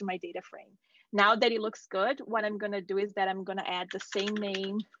changes to my data frame. Now that it looks good, what I'm gonna do is that I'm gonna add the same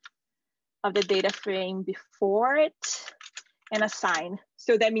name of the data frame before it and assign.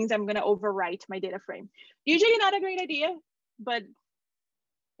 So that means I'm gonna overwrite my data frame. Usually not a great idea, but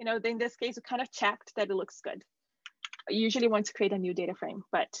you know, in this case, we kind of checked that it looks good. I usually want to create a new data frame,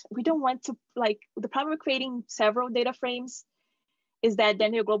 but we don't want to, like, the problem with creating several data frames is that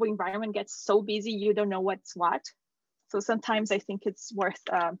then your global environment gets so busy, you don't know what's what. So sometimes I think it's worth,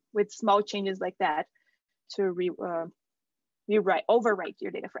 with small changes like that, to overwrite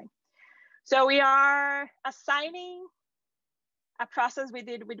your data frame. So we are assigning a process we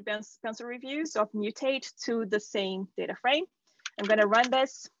did with pencil reviews of mutate to the same data frame. I'm gonna run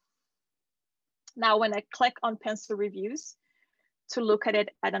this. Now, when I click on pencil reviews to look at it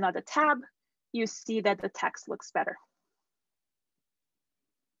at another tab, you see that the text looks better.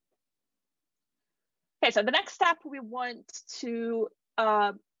 Okay, so the next step, we want to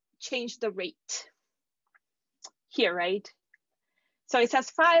change the rate here, right? So it says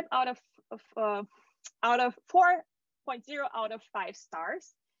 5 out of 4.0 out of 5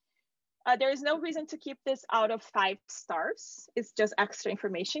 stars. There is no reason to keep this out of 5 stars. It's just extra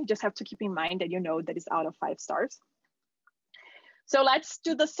information. You just have to keep in mind that you know that it's out of 5 stars. So let's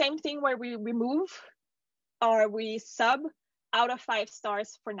do the same thing where we remove or we sub out of 5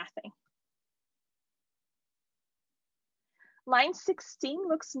 stars for nothing. Line 16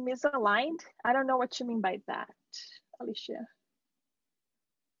 looks misaligned. I don't know what you mean by that, Alicia.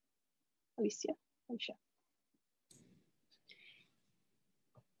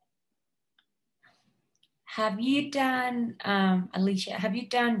 Have you done, Alicia, have you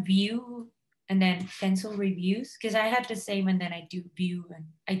done view and then pencil reviews? Because I had the same and then I do view and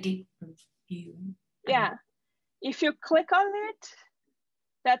I did view. Yeah, if you click on it,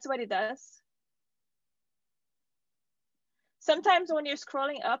 that's what it does. Sometimes when you're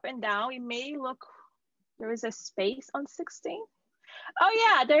scrolling up and down, it may look, there is a space on 16. Oh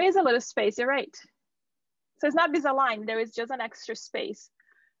yeah, there is a little space, you're right. So it's not misaligned, there is just an extra space.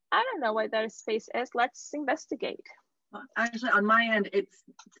 I don't know what that space is. Let's investigate. Actually, on my end, it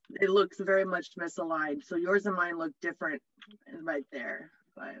looks very much misaligned. So yours and mine look different right there.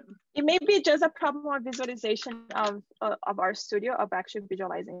 But it may be just a problem of visualization of our studio of actually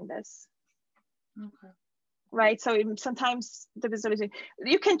visualizing this. Okay. Right, so sometimes the visualization,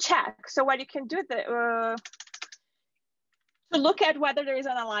 you can check. So what you can do to look at whether there is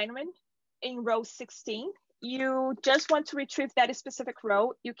an alignment in row 16, you just want to retrieve that specific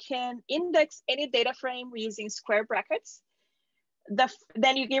row. You can index any data frame using square brackets.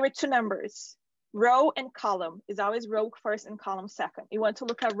 Then you give it 2 numbers, row and column. Is always row first and column second. You want to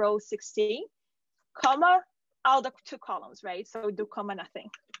look at row 16, comma, all the 2 columns, right? So do comma nothing.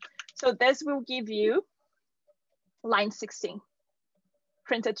 So this will give you line 16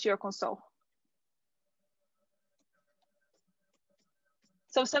 printed to your console.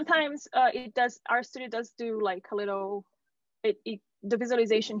 So sometimes our studio does do like a little, the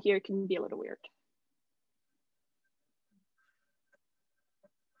visualization here can be a little weird.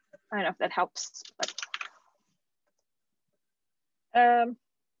 I don't know if that helps, but.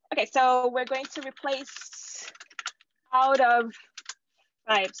 Okay, so we're going to replace out of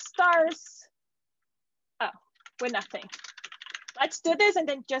 5 stars, with nothing. Let's do this and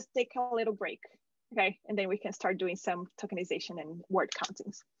then just take a little break, okay? And then we can start doing some tokenization and word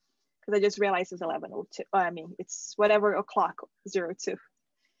countings. Because I just realized it's 11:02. I mean, it's whatever o'clock, 02.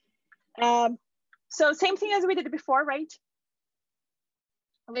 So same thing as we did before, right?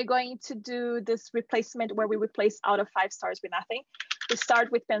 We're going to do this replacement where we replace out of 5 stars with nothing. We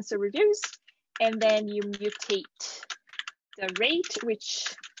start with pencil reviews, and then you mutate the rate,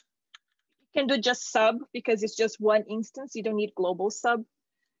 which you can do just sub because it's just one instance. You don't need global sub,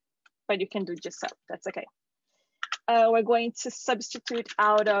 but you can do just sub. That's okay. We're going to substitute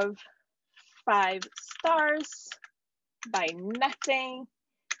out of 5 stars by nothing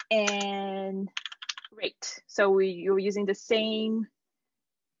and rate. So you're using the same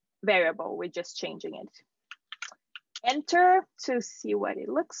variable, we're just changing it. Enter to see what it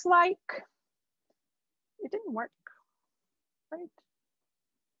looks like. It didn't work, right?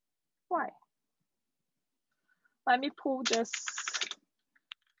 Why? Let me pull this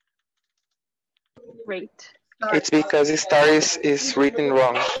rate. It's because the star is written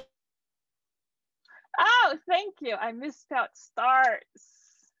wrong. Oh, thank you. I misspelled stars.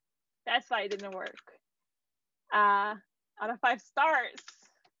 That's why it didn't work. Out of 5 stars.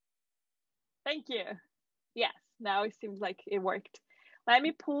 Thank you. Yes, now it seems like it worked. Let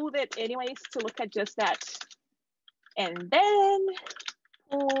me pull it anyways to look at just that. And then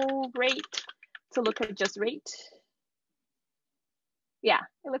pull rate to look at just rate. Yeah,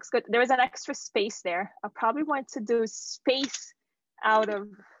 it looks good. There is an extra space there. I probably want to do space out of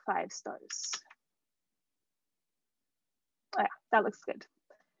 5 stars. Oh, yeah, that looks good.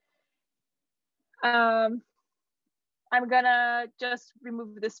 I'm gonna just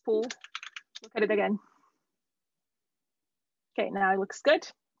remove this pool. Look at it again. Okay, now it looks good.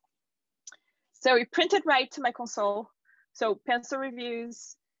 So we printed right to my console. So pencil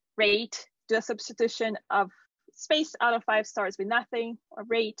reviews, rate, do a substitution of space out of 5 stars with nothing, or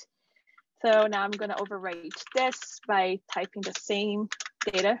rate. So now I'm gonna overwrite this by typing the same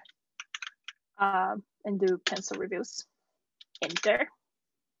data and do pencil reviews, enter.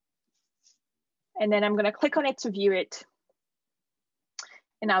 And then I'm gonna click on it to view it.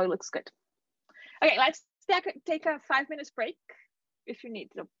 And now it looks good. Okay, let's take a 5 minutes break if you need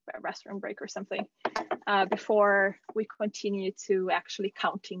a restroom break or something before we continue to actually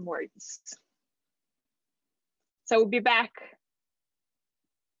counting words. So we'll be back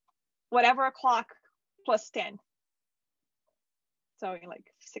whatever o'clock plus 10. So in like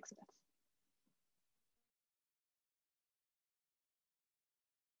 6 minutes.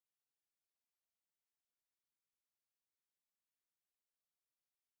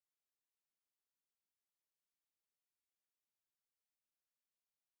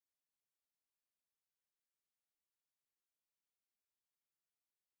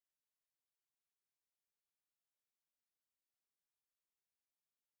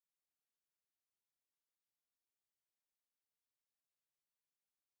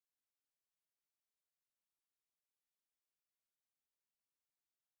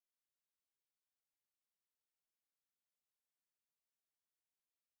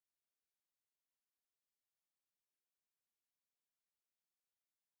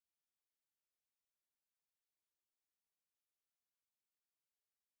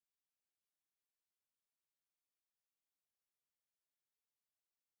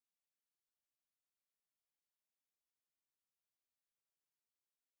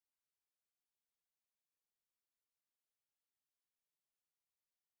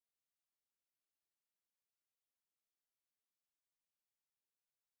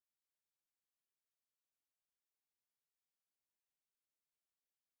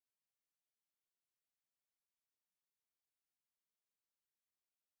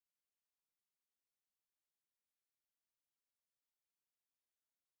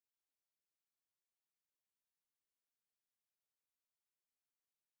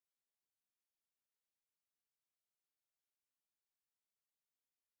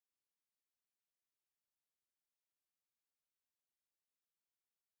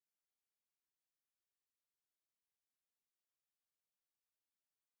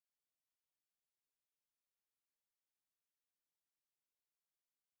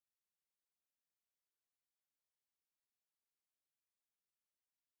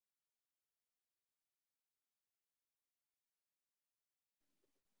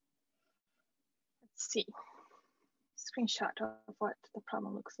 Let's see. Screenshot of what the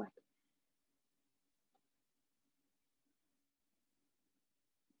problem looks like.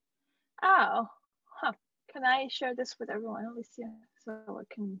 Oh, huh. Can I share this with everyone, Alicia? So I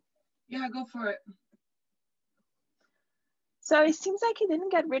can. Yeah, go for it. So it seems like he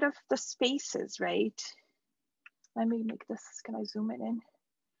didn't get rid of the spaces, right? Let me make this, can I zoom it in?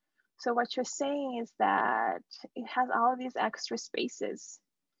 So what you're saying is that it has all of these extra spaces.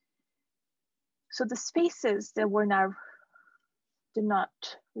 So the spaces that were not, did not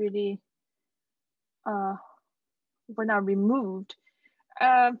really, were not removed.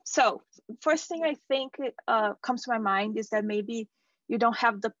 So first thing I think comes to my mind is that maybe you don't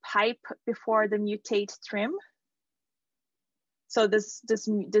have the pipe before the mutate trim. So this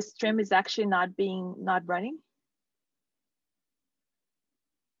trim is actually not running.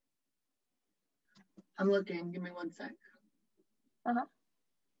 I'm looking, give me 1 sec. Uh-huh.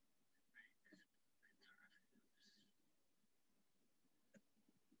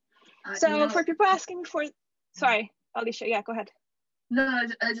 So you know, for people asking me for, sorry, Alicia, yeah, go ahead. No,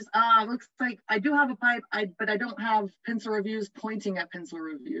 I just looks like I do have a pipe, but I don't have pencil reviews pointing at pencil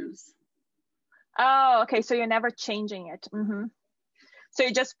reviews. Oh, okay, so you're never changing it. Mm-hmm. So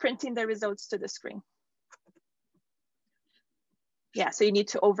you're just printing the results to the screen. Yeah, so you need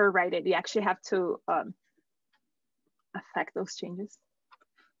to overwrite it. You actually have to affect those changes.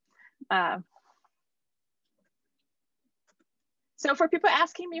 So for people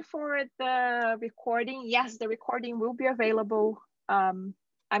asking me for the recording, yes, the recording will be available.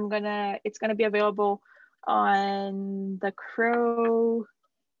 It's gonna be available on the Crow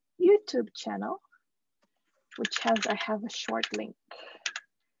YouTube channel, which I have a short link.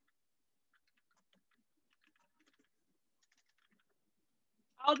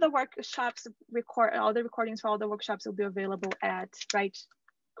 All the workshops all the recordings for all the workshops will be available at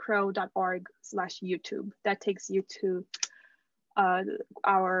writecrow.org/YouTube. That takes you to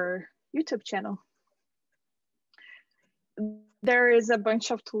our YouTube channel. There is a bunch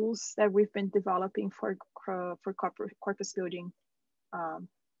of tools that we've been developing for corpus building that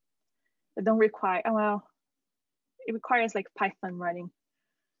don't require, well, it requires like Python running,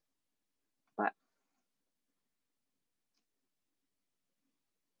 but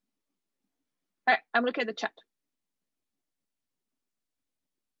all right, I'm looking at the chat.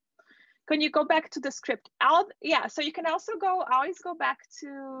 Can you go back to the script? Yeah, so you can also always go back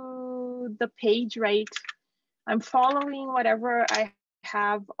to the page, right? I'm following whatever I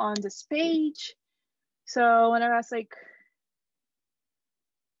have on this page. So when I was like,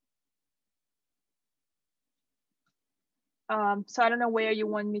 so I don't know where you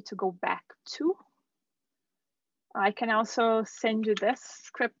want me to go back to. I can also send you this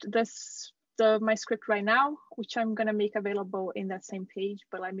script, my script right now, which I'm gonna make available in that same page,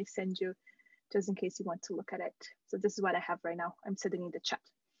 but let me send you just in case you want to look at it. So this is what I have right now. I'm sending in the chat.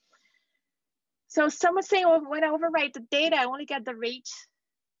 So someone's saying, oh, when I overwrite the data, I only get the rate,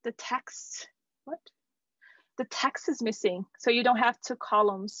 the text. What? The text is missing. So you don't have 2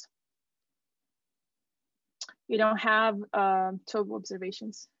 columns. You don't have 12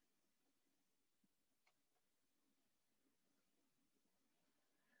 observations.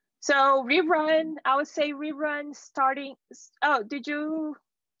 So rerun, I would say rerun starting. Oh, did you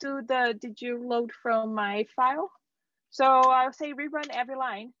load from my file? So I would say rerun every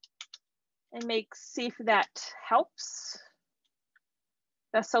line and see if that helps.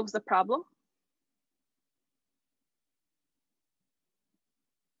 That solves the problem.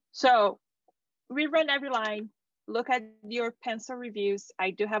 So rerun every line, look at your pencil reviews. I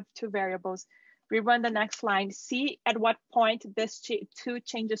do have 2 variables. Rerun the next line, see at what point this 2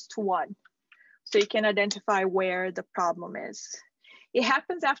 changes to 1. So you can identify where the problem is. It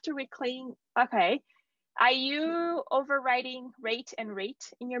happens after we clean. Okay, are you overwriting rate and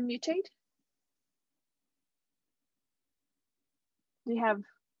rate in your mutate? Do you have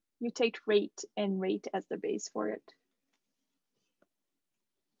mutate rate and rate as the base for it?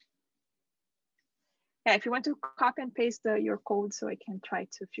 Yeah, if you want to copy and paste your code so I can try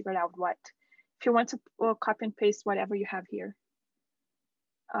to figure out what. If you want to copy and paste whatever you have here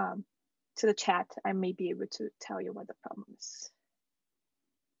to the chat, I may be able to tell you what the problem is.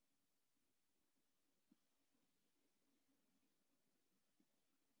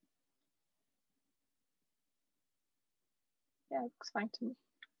 Yeah, it looks fine to me.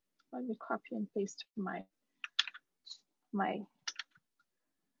 Let me copy and paste my.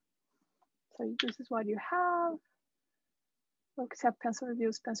 So this is what you have. Accept pencil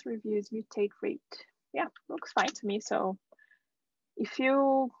reviews, mutate rate. Yeah, looks fine to me. So if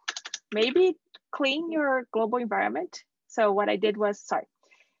you maybe clean your global environment. So what I did was, sorry,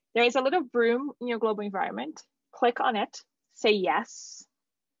 there is a little broom in your global environment. Click on it, say yes.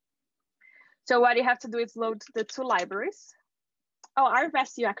 So what you have to do is load the 2 libraries. Oh,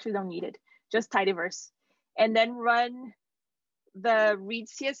 RVS, you actually don't need it, just tidyverse. And then run the read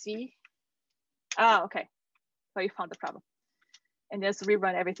CSV. Oh, okay. So you found the problem. And just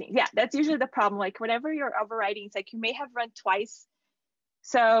rerun everything. Yeah, that's usually the problem. Like whenever you're overwriting, it's like you may have run twice.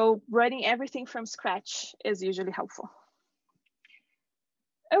 So running everything from scratch is usually helpful.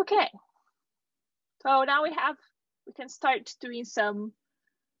 Okay. So now we can start doing some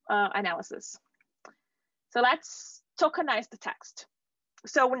analysis. So let's tokenize the text.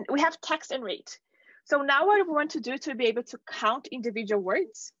 So when we have text and rate. So now what we want to do to be able to count individual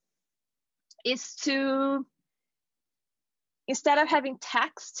words is to, instead of having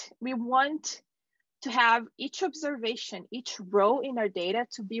text, we want to have each observation, each row in our data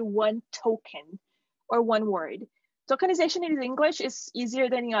to be 1 token or 1 word. Tokenization in English is easier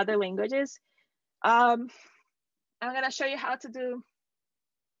than in other languages. I'm gonna show you how to do,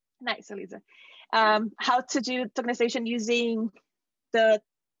 nice, Elisa, how to do tokenization using the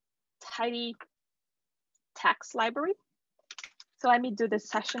tidy text library. So let me do this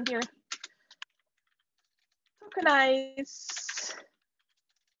session here. Tokenize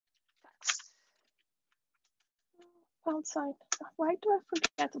text. Font size. Why do I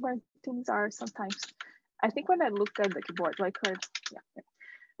forget where things are sometimes? I think when I look at the keyboard, like, yeah.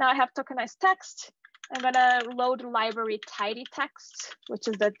 Now I have tokenized text. I'm gonna load the library tidy text, which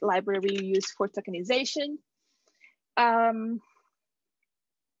is the library we use for tokenization. And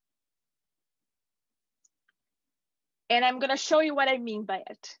I'm gonna show you what I mean by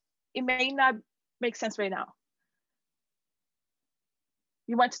it. It may not make sense right now.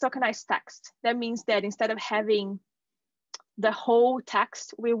 You want to tokenize text. That means that instead of having the whole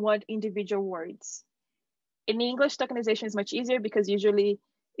text, we want individual words. In English, tokenization is much easier because usually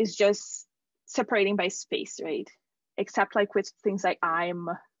it's just separating by space, right? Except like with things like I'm,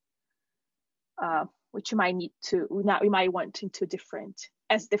 which you might need to, we might want in two different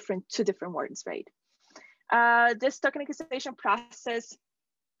words, right? This tokenization process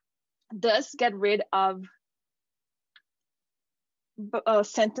does get rid of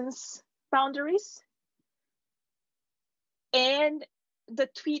sentence boundaries and the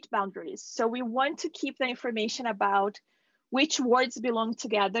tweet boundaries. So we want to keep the information about which words belong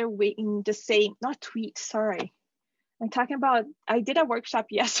together in the same, not tweet, sorry. I'm talking about, I did a workshop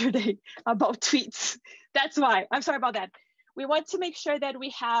yesterday about tweets. That's why, I'm sorry about that. We want to make sure that we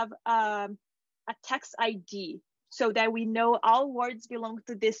have a text ID so that we know all words belong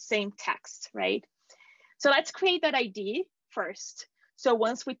to this same text, right? So let's create that ID first. So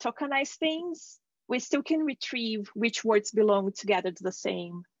once we tokenize things, we still can retrieve which words belong together to the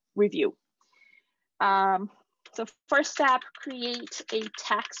same review. So first step, create a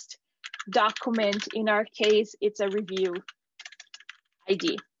text document. In our case, it's a review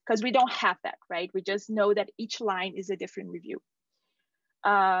ID, because we don't have that, right? We just know that each line is a different review.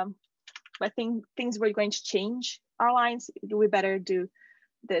 But things we're going to change our lines, we better do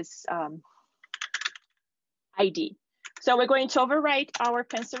this ID. So we're going to overwrite our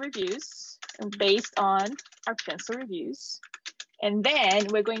pencil reviews based on our pencil reviews. And then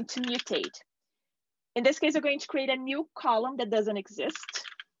we're going to mutate. In this case, we're going to create a new column that doesn't exist.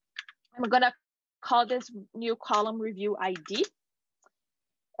 I'm gonna call this new column review ID.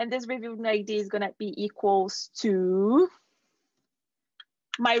 And this review ID is gonna be equals to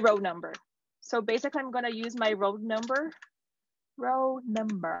my row number. So basically I'm gonna use my row number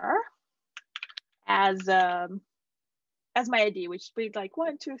as my ID, which would be like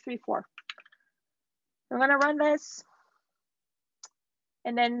 1, 2, 3, 4. I'm gonna run this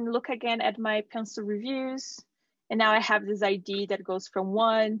and then look again at my pencil reviews. And now I have this ID that goes from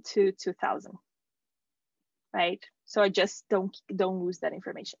 1 to 2000, right? So I just don't lose that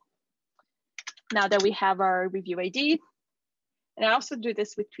information. Now that we have our review ID, and I also do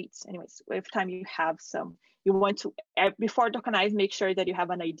this with tweets. Anyways, every time you have some, you want to, before tokenize, make sure that you have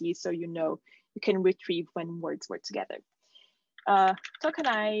an ID so you know you can retrieve when words were together.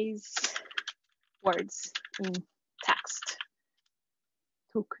 Tokenize words in text.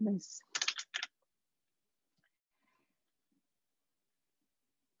 Tokenize.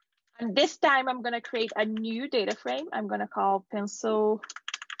 And this time I'm going to create a new data frame. I'm going to call pencil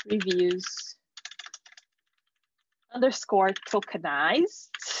reviews underscore tokenized.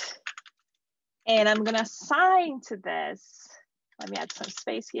 And I'm going to assign to this, let me add some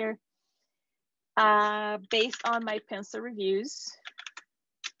space here, based on my pencil reviews.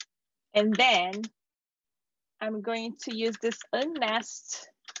 And then I'm going to use this unnest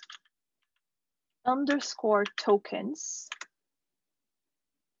underscore tokens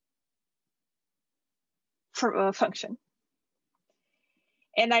for a function.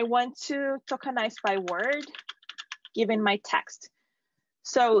 And I want to tokenize by word given my text.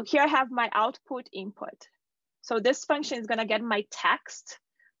 So here I have my output input. So this function is gonna get my text,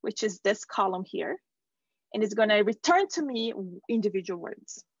 which is this column here, and it's gonna return to me individual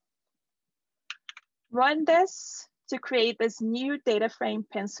words. Run this to create this new data frame,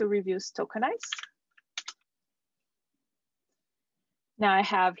 pencil reviews tokenized. Now I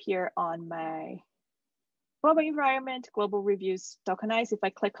have here on my global environment, global reviews tokenized. If I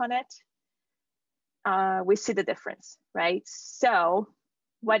click on it, we see the difference, right? So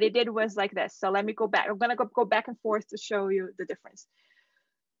what it did was like this. So let me go back. I'm gonna go back and forth to show you the difference.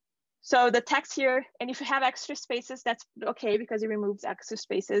 So the text here, and if you have extra spaces, that's okay because it removes extra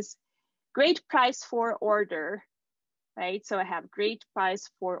spaces. Great price for order, right? So I have great price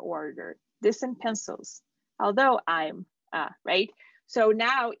for order. This in pencils, although I'm, right? So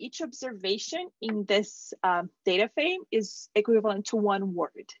now each observation in this data frame is equivalent to 1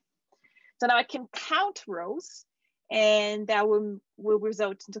 word. So now I can count rows, and that will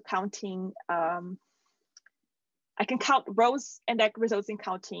result into counting, I can count rows, and that results in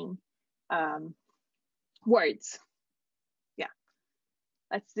counting words. Yeah,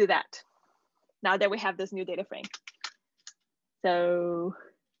 let's do that. Now that we have this new data frame. So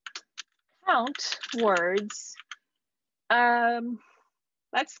count words.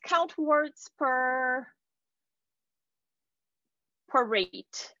 Let's count words per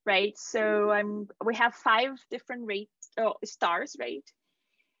rate, right? So we have 5 different stars, right?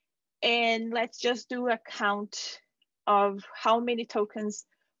 And let's just do a count of how many tokens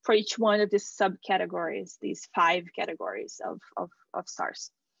for each one of these subcategories, these 5 categories of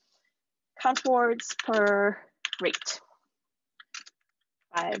stars. Count words per rate,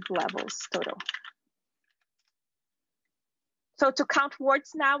 5 levels total. So to count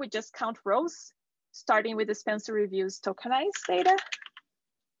words now, we just count rows, starting with the Spencer reviews tokenized data,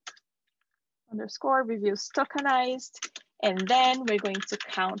 underscore reviews tokenized, and then we're going to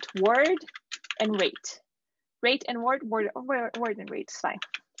count word and rate. Rate and word and rate is fine.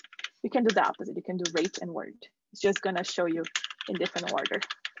 You can do the opposite, you can do rate and word. It's just gonna show you in different order.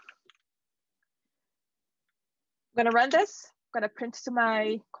 I'm gonna run this, I'm gonna print to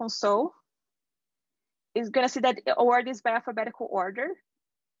my console. It's gonna see that word is by alphabetical order.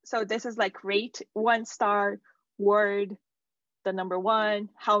 So this is like rate, 1 star, word, the number 1,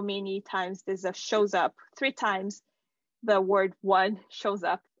 how many times this shows up. 3 times the word 1 shows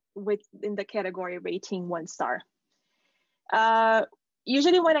up within the category rating 1 star.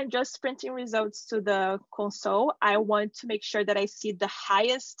 Usually when I'm just printing results to the console, I want to make sure that I see the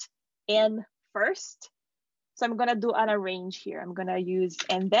highest N first. So I'm gonna do an arrange here. I'm gonna use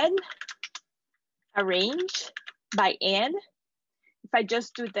and then arrange by n. If I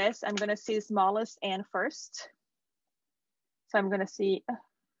just do this, I'm gonna see smallest n first. So I'm gonna see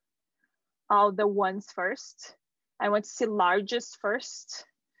all the ones first. I want to see largest first.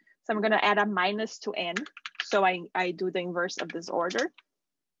 So I'm gonna add a minus to n. So I do the inverse of this order.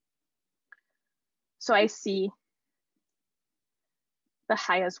 So I see the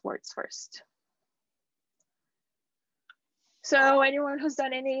highest words first. So anyone who's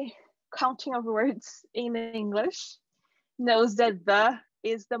done any counting of words in English knows that the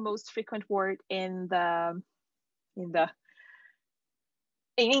is the most frequent word in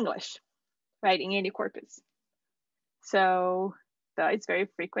English, right? In any corpus. So the is very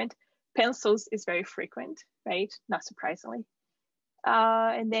frequent. Pencils is very frequent, right? Not surprisingly.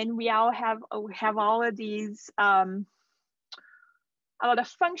 And then we all have all of these a lot of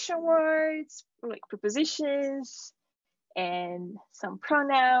function words like prepositions and some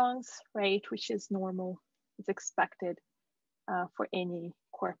pronouns, right? Which is normal, it's expected for any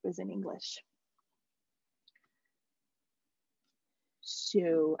corpus in English.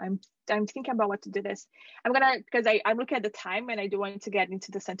 So I'm thinking about what to do this. I'm gonna, because I'm looking at the time and I do want to get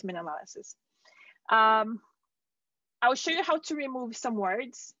into the sentiment analysis. I'll show you how to remove some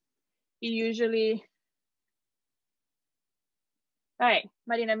words. You usually, all right,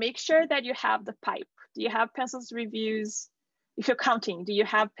 Marina, make sure that you have the pipe. Do you have pencils reviews? If you're counting, do you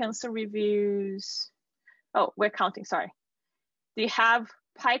have pencil reviews? Oh, we're counting, sorry. Do you have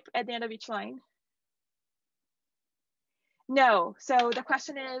pipe at the end of each line? No, so the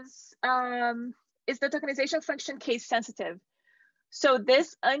question is the tokenization function case sensitive? So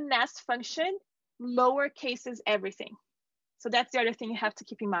this unnest function lower cases everything. So that's the other thing you have to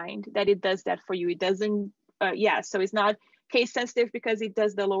keep in mind, that it does that for you. It doesn't, yeah, so it's not case sensitive because it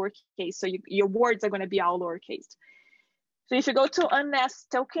does the lowercase. So your words are gonna be all lowercase. So if you go to unnest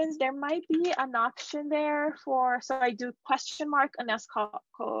tokens, there might be an option there for, so I do question mark unnest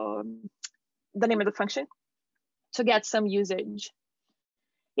the name of the function to get some usage.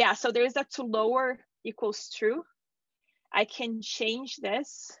 Yeah, so there is a to lower equals true. I can change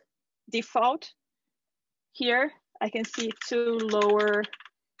this default here. I can see to lower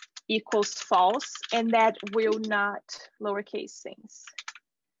equals false, and that will not lowercase things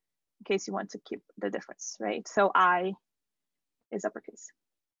in case you want to keep the difference, right? So I is uppercase.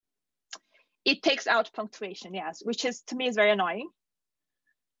 It takes out punctuation, yes, which is to me is very annoying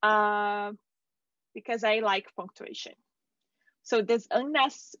because I like punctuation. So this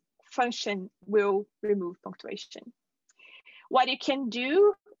unnest function will remove punctuation. What you can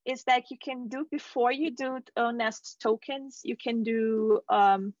do is that you can do, before you do unnest tokens, you can do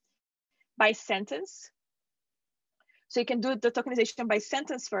by sentence. So you can do the tokenization by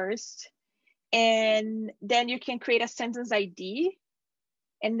sentence first, and then you can create a sentence ID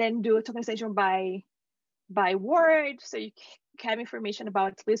and then do a tokenization by word. So you have information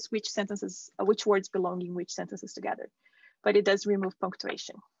about at least which sentences, which words belong in which sentences together, but it does remove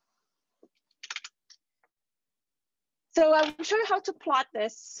punctuation. So I will show you how to plot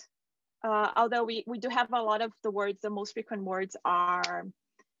this. Although we do have a lot of the words, the most frequent words are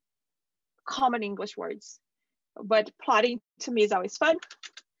common English words, but plotting to me is always fun.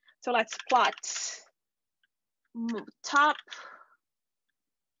 So let's plot top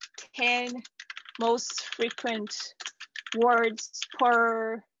 10 most frequent words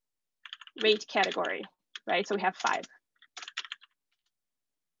per rate category, right? So we have 5.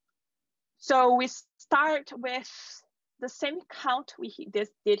 So we start with the same count we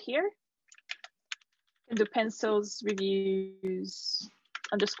did here. And do pencils reviews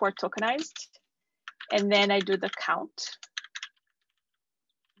underscore tokenized. And then I do the count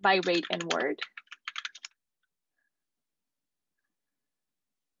by rate and word.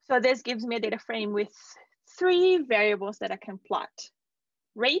 So this gives me a data frame with 3 variables that I can plot.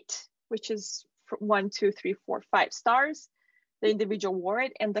 Rate, which is 1, 2, 3, 4, 5 stars, the individual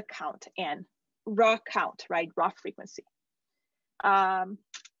word, and the count, and raw count, right? Raw frequency.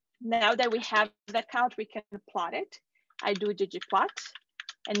 Now that we have that count, we can plot it. I do ggplot,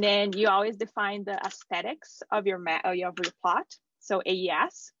 and then you always define the aesthetics of your plot, so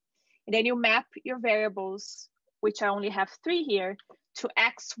AES, and then you map your variables, which I only have 3 here, to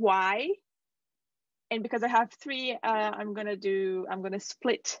X, Y, and because I have 3, I'm gonna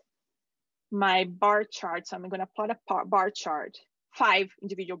split my bar chart. So I'm gonna plot a bar chart, 5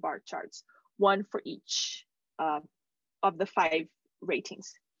 individual bar charts, 1 for each of the 5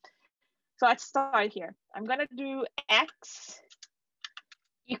 ratings. So let's start here. I'm gonna do X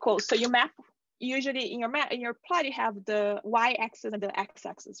equals, so you map, usually in your plot, you have the Y axis and the X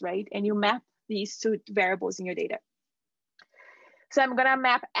axis, right? And you map these two variables in your data. So I'm gonna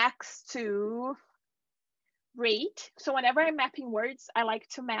map X to rate. So whenever I'm mapping words, I like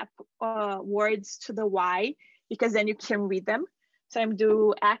to map words to the Y because then you can read them. So I'm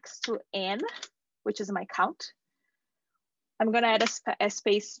do X to N, which is my count. I'm gonna add a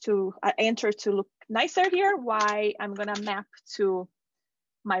space to enter to look nicer here. Y, I'm gonna map to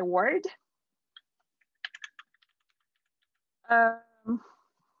my word.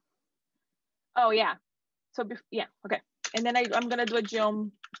 Oh yeah, so yeah, okay. And then I'm gonna do a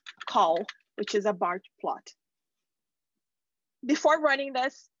geom call, which is a bar plot. Before running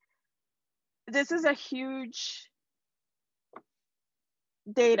this is a huge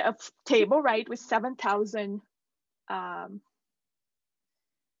data table, right? With 7,000.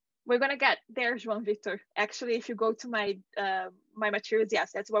 We're gonna get there, João Victor. Actually, if you go to my my materials,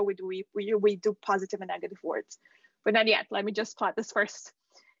 yes, that's what we do. We do positive and negative words, but not yet. Let me just plot this first.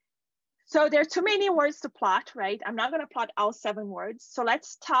 So there are too many words to plot, right? I'm not gonna plot all 7 words. So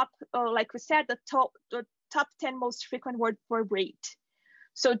let's top, like we said, the top 10 most frequent word per rate.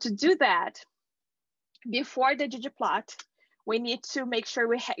 So to do that, before the ggplot, we need to make sure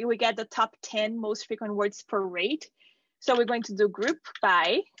we get the top 10 most frequent words per rate. So we're going to do group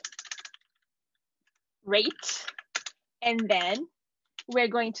by rate, and then we're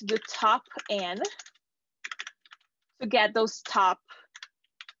going to do top N to get those top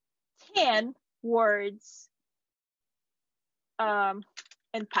 10 words,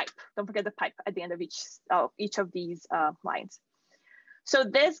 and pipe. Don't forget the pipe at the end of each of these lines. So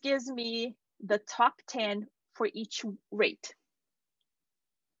this gives me the top 10 for each rate.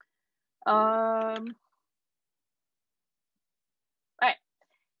 All right.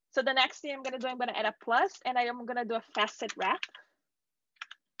 So the next thing I'm gonna do, I'm gonna add a plus, and I am gonna do a facet wrap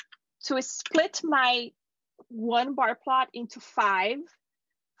to split my 1 bar plot into 5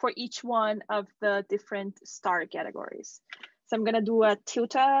 for each one of the different star categories. So I'm gonna do a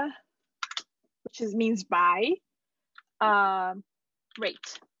tilde, which means by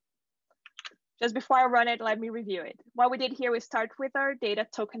rate. Just before I run it, let me review it. What we did here, we start with our data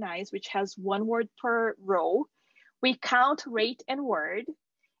tokenized, which has 1 word per row. We count rate and word,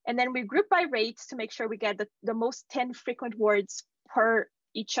 and then we group by rates to make sure we get the most 10 frequent words per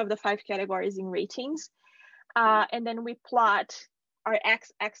each of the 5 categories in ratings. And then we plot our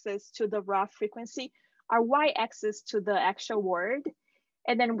x-axis to the raw frequency, our y-axis to the actual word,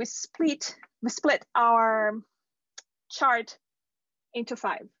 and then we split our chart into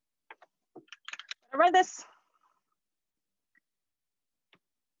 5. I run this.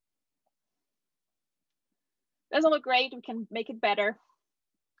 Doesn't look great. We can make it better.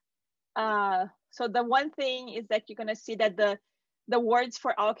 So the one thing is that you're gonna see that the words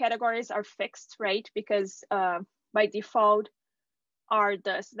for all categories are fixed, right? Because by default, R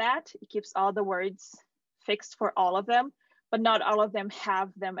does that. It keeps all the words fixed for all of them, but not all of them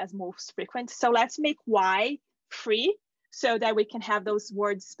have them as most frequent. So let's make Y free so that we can have those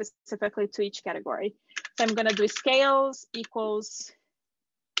words specifically to each category. So I'm gonna do scales equals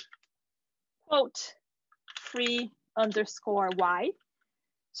quote free underscore Y,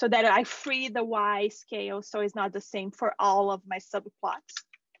 so that I free the Y scale so it's not the same for all of my subplots.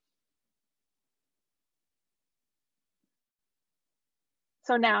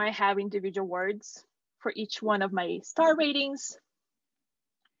 So now I have individual words for each one of my star ratings.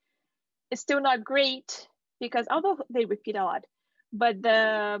 It's still not great because although they repeat a lot, but they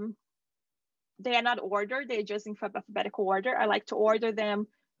are not ordered, they're just in alphabetical order. I like to order them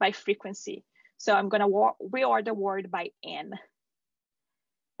by frequency. So I'm gonna reorder word by N.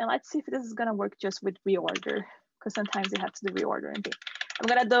 And let's see if this is gonna work just with reorder, because sometimes you have to do reorder and thing. I'm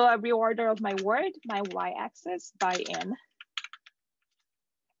gonna do a reorder of my word, my y-axis by N.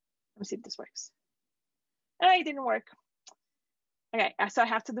 Let me see if this works. Oh, it didn't work. Okay, so I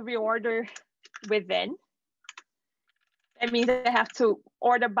have to do reorder within. That means I have to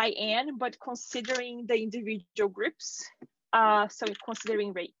order by N, but considering the individual groups, so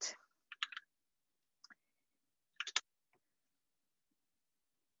considering rate.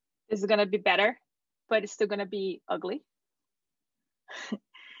 This is gonna be better, but it's still gonna be ugly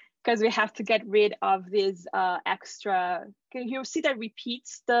because we have to get rid of this extra. Can you see that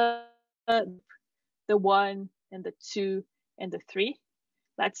repeats the 1 and the 2 and the 3?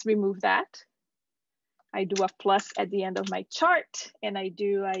 Let's remove that. I do a plus at the end of my chart, and I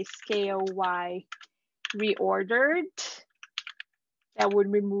do a scale Y reordered. That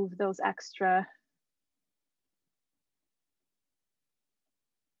would remove those extra.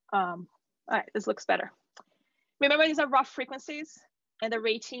 All right, this looks better. Remember, these are rough frequencies and the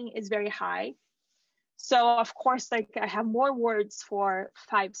rating is very high. So of course, like I have more words for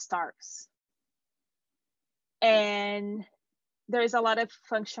 5 stars. And there's a lot of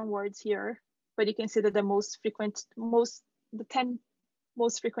function words here, but you can see that the 10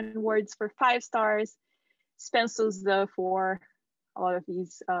 most frequent words for 5 stars, stencils for a lot of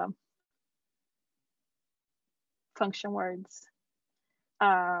these function words.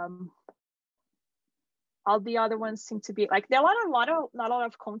 All the other ones seem to be like, there are not a lot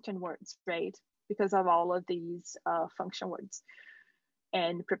of content words, right? Because of all of these function words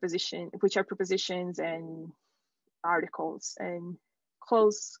and which are prepositions and articles and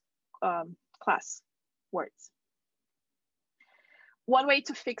close class words. One way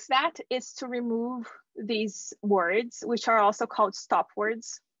to fix that is to remove these words, which are also called stop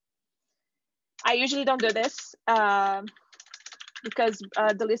words. I usually don't do this because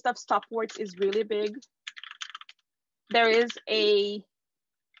the list of stop words is really big. There is a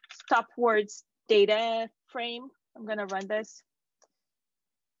stop words data frame. I'm gonna run this.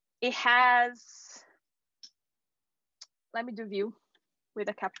 It has, let me do view with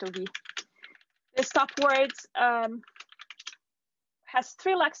a capital V. The stop words has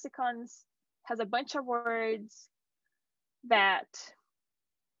 3 lexicons, has a bunch of words that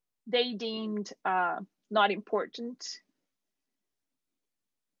they deemed not important.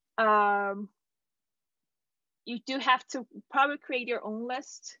 You do have to probably create your own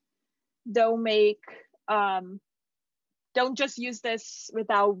list. Don't just use this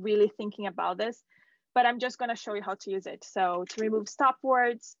without really thinking about this, but I'm just gonna show you how to use it. So to remove stop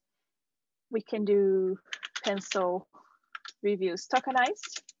words, we can do pencil reviews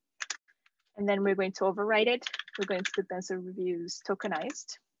tokenized, and then we're going to overwrite it. We're going to do pencil reviews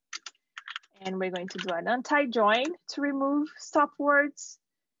tokenized, and we're going to do an anti-join to remove stop words.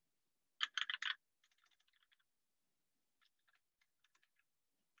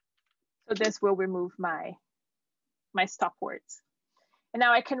 So this will remove my stop words. And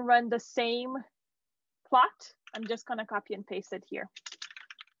now I can run the same plot. I'm just gonna copy and paste it here.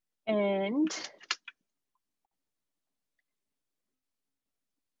 And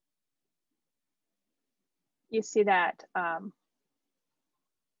you see that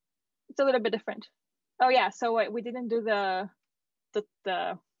it's a little bit different. Oh yeah, so we didn't do the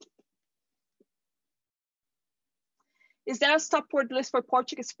is there a stop word list for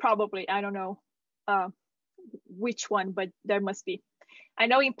Portuguese? Probably, I don't know which one, but there must be. I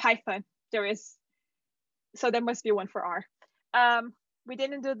know in Python there is, so there must be one for R. We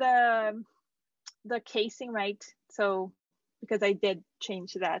didn't do the casing, right? So because I did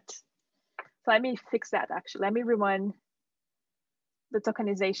change that. So let me fix that actually. Let me rerun the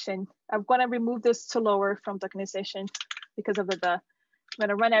tokenization. I'm gonna remove this to lower from tokenization because of the I'm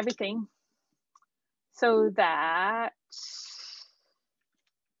gonna run everything so that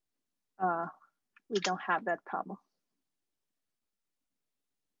we don't have that problem.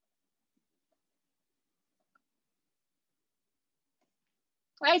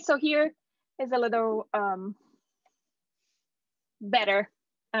 Right, so here is a little better.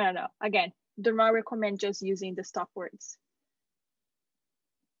 I don't know, again, do not recommend just using the stop words.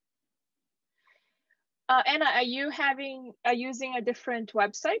 Anna, are you using a different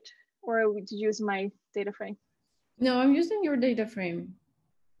website, or would you use my data frame? No, I'm using your data frame.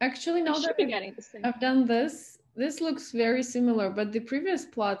 Actually, now that I've done this looks very similar, but the previous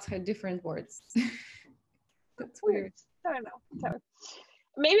plots had different words. That's weird. I don't know. So,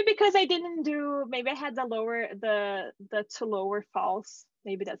 maybe because I didn't do, maybe I had the to lower false.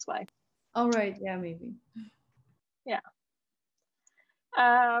 Maybe that's why. All right, yeah, maybe. Yeah.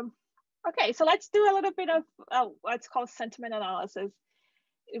 Okay, so let's do a little bit of what's called sentiment analysis,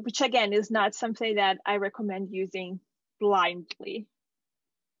 which again is not something that I recommend using blindly.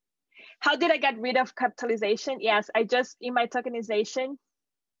 How did I get rid of capitalization? Yes, I just, in my tokenization,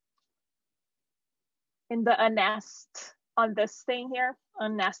 in the unest, on this thing here,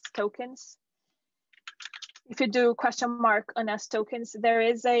 unest tokens. If you do # unest tokens, there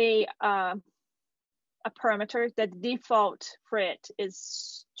is a parameter that default for it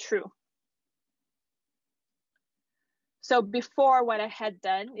is true. So before, what I had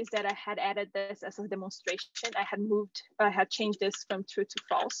done is that I had added this as a demonstration. I had changed this from true to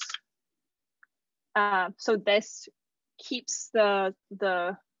false. So this keeps the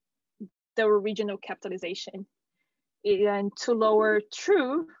original capitalization. And to lower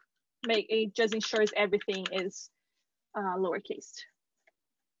true, it just ensures everything is lowercase.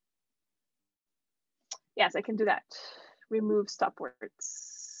 Yes, I can do that. Remove stop words.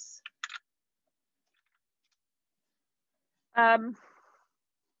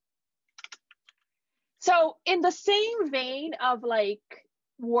 So in the same vein of like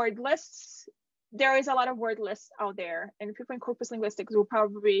word lists, there is a lot of word lists out there, and people in corpus linguistics will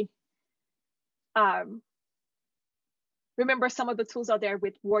probably remember some of the tools out there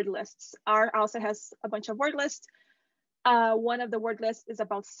with word lists. R also has a bunch of word lists. One of the word lists is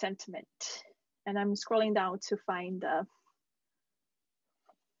about sentiment. And I'm scrolling down to find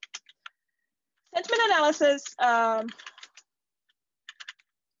sentiment analysis.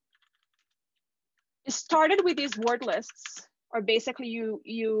 It started with these word lists, or basically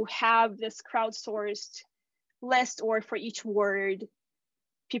you have this crowdsourced list, or for each word,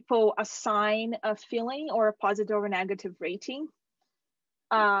 people assign a feeling or a positive or negative rating.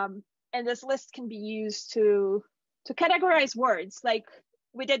 And this list can be used to categorize words, like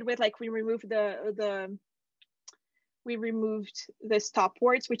we did with, like, we removed the stop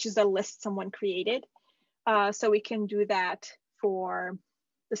words, which is a list someone created. So we can do that for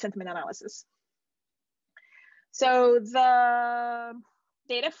the sentiment analysis. So the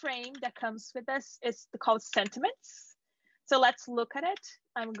data frame that comes with this is called sentiments. So let's look at it.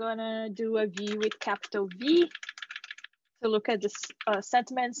 I'm gonna do a view with capital V to look at this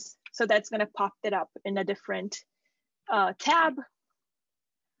sentiments. So that's gonna pop it up in a different tab.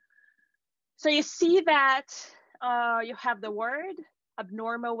 So you see that you have the word,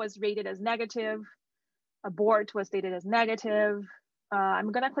 abnormal was rated as negative, abort was rated as negative.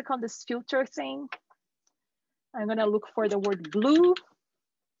 I'm gonna click on this filter thing. I'm gonna look for the word blue.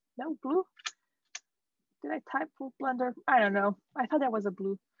 No, blue. Did I type blue blender? I don't know. I thought that was a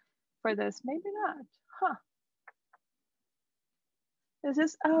blue for this. Maybe not. Huh. Is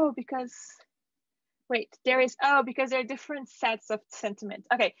this, oh, because, wait, there is, oh, because there are different sets of sentiments.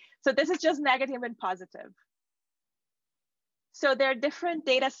 Okay, so this is just negative and positive. So there are different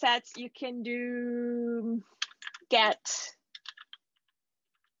data sets you can do, get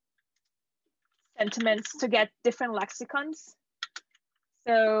sentiments to get different lexicons.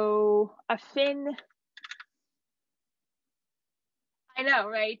 So a fin, I know,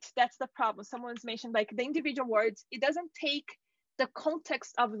 right? That's the problem. Someone's mentioned like the individual words, it doesn't take the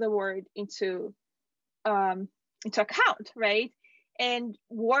context of the word into account, right? And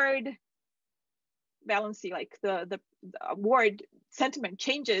word valency, like the word sentiment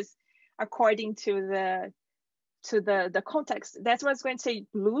changes according to the context. That's what it's going to say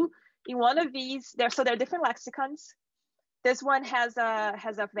blue. In one of these, there are different lexicons. This one has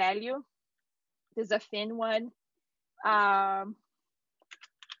a value. There's a thin one.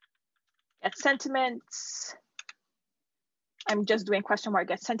 Get sentiments. I'm just doing question mark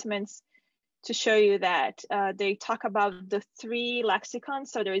get sentiments to show you that they talk about the 3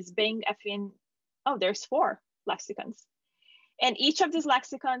 lexicons. So there is Bing, FN. Oh, there's 4 lexicons. And each of these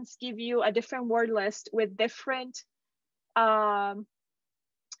lexicons give you a different word list with different,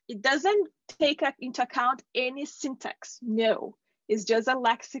 it doesn't take into account any syntax. No, it's just a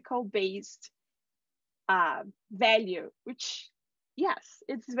lexical based value, which, yes,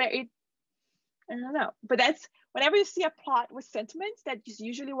 it's very, I don't know. But that's, whenever you see a plot with sentiments, that's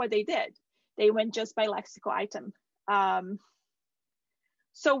usually what they did. They went just by lexical item.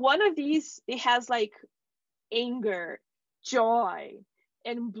 So one of these, it has like anger, joy,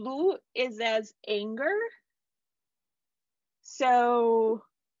 and blue is as anger. So,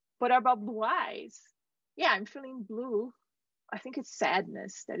 what about blue eyes? Yeah, I'm feeling blue. I think it's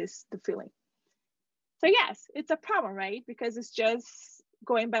sadness that is the feeling. So yes, it's a problem, right? Because it's just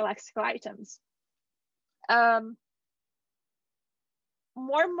going by lexical items.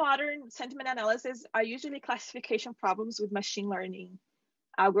 More modern sentiment analysis are usually classification problems with machine learning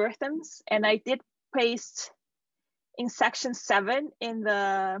algorithms. And I did paste in section 7 in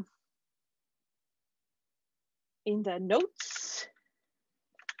the notes.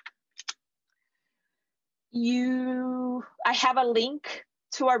 I have a link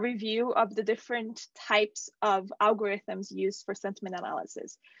to a review of the different types of algorithms used for sentiment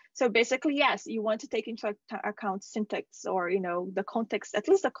analysis. So basically, yes, you want to take into account syntax, or the context, at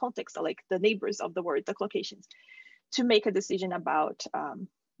least the context, like the neighbors of the word, the locations, to make a decision about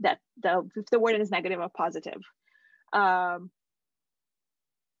if the word is negative or positive. So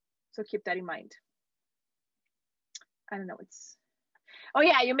keep that in mind. I don't know, oh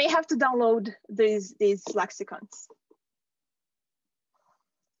yeah, you may have to download these lexicons.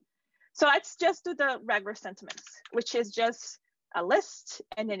 So let's just do the regular sentiments, which is just a list,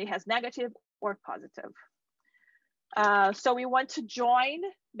 and then it has negative or positive. So we want to join,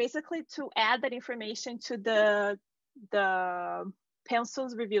 basically to add that information to the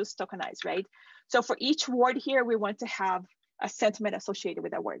pencils reviews tokenized, right? So for each word here, we want to have a sentiment associated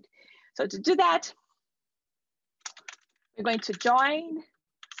with that word. So to do that, we're going to join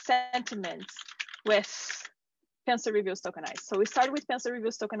sentiments with pencil reviews tokenized. So we start with pencil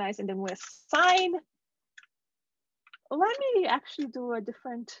reviews tokenized, and then we assign. Let me actually do a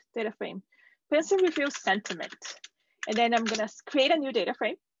different data frame. Pencil review sentiment. And then I'm gonna create a new data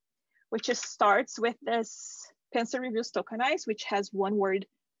frame, which just starts with this pencil reviews tokenized, which has one word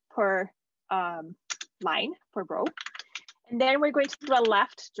per line, per row. And then we're going to do a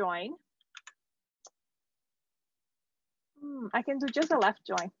left join. I can do just a left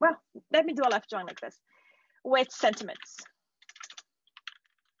join. Well, let me do a left join like this with sentiments.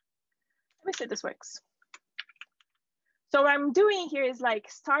 Let me see if this works. So what I'm doing here is like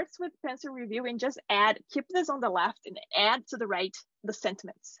starts with pencil review and just add, keep this on the left and add to the right the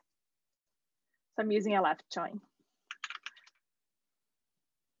sentiments. So I'm using a left join.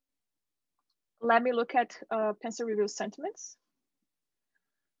 Let me look at pencil review sentiments.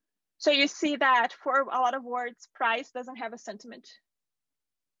 So you see that for a lot of words, price doesn't have a sentiment.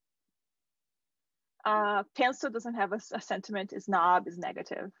 Pencil doesn't have a sentiment, snob is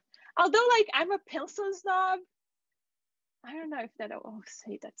negative. Although like I'm a pencil snob, I don't know if that will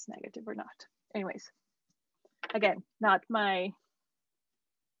say that's negative or not. Anyways, again, not my,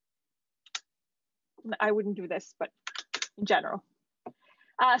 I wouldn't do this, but in general.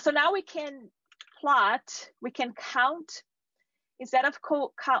 So now we can plot, we can count, instead of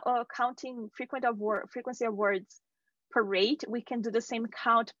counting frequency of words per rate, we can do the same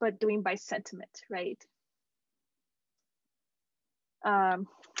count, but doing by sentiment, right? Count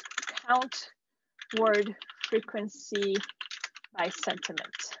word frequency by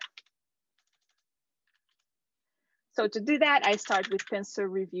sentiment. So to do that, I start with pencil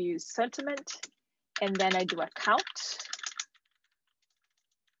reviews sentiment, and then I do a count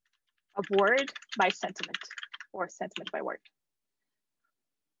of word by sentiment, or sentiment by word.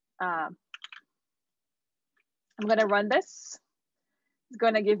 I'm gonna run this. It's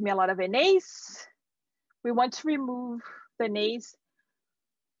gonna give me a lot of NAs. We want to remove the NAs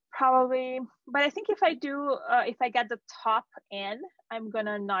probably, but I think if I do, if I get the top N, I'm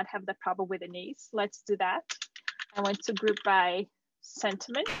gonna not have the problem with NAs. Let's do that. I want to group by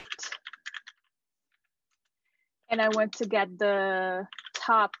sentiment. And I want to get the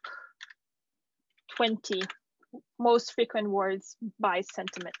top 20 most frequent words by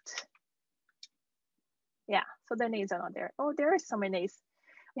sentiment. Yeah, so the NAs are not there. Oh, there are some NAs.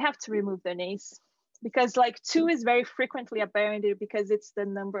 We have to remove the NAs because like 2 is very frequently abandoned because it's the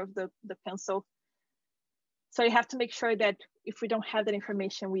number of the pencil. So you have to make sure that if we don't have that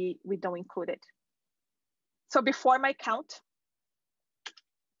information, we don't include it. So before my count,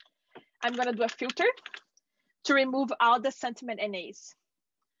 I'm gonna do a filter to remove all the sentiment NAs.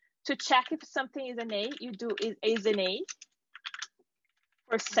 To check if something is an A, you do is an A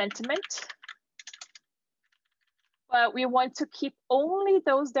for sentiment. But we want to keep only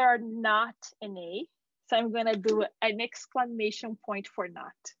those that are not an A. So I'm gonna do an exclamation point for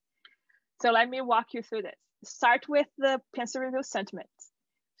not. So let me walk you through this. Start with the pencil review sentiment.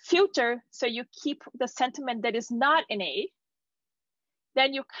 Filter, so you keep the sentiment that is not an A.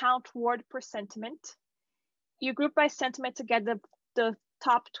 Then you count word per sentiment. You group by sentiment to get the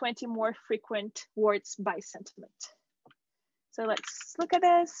top 20 more frequent words by sentiment. So let's look at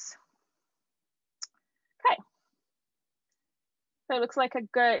this. Okay. So it looks like a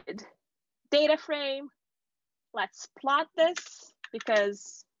good data frame. Let's plot this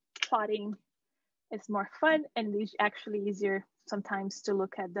because plotting is more fun and it's actually easier sometimes to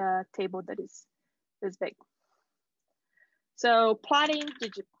look at the table that is this big. So plotting,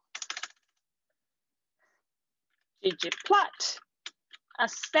 ggplot.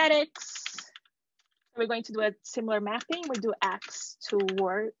 Aesthetics, we're going to do a similar mapping. We do X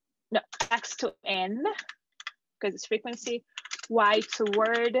to N because it's frequency, Y to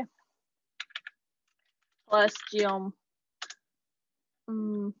word, plus geom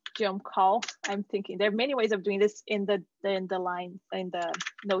call. I'm thinking there are many ways of doing this in the line, in the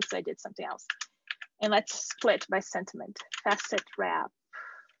notes I did something else. And let's split by sentiment, facet wrap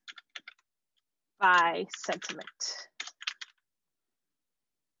by sentiment.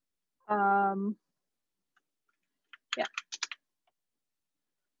 Yeah.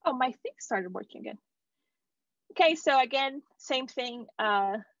 Oh, my thing started working again. Okay, so again, same thing.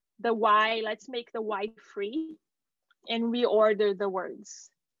 The Y, let's make the Y free and reorder the words.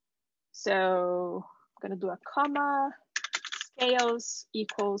 So I'm gonna do a comma, scales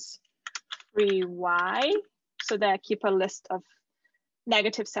equals free Y, so that I keep a list of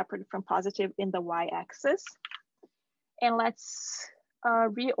negative separate from positive in the Y axis. And let's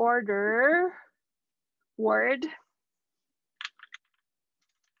reorder word.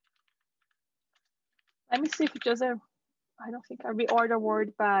 Let me see if just I don't think I reorder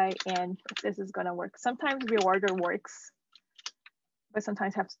word by N, if this is gonna work. Sometimes reorder works, but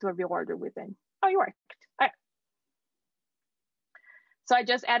sometimes have to do a reorder within. Oh, it worked. All right. So I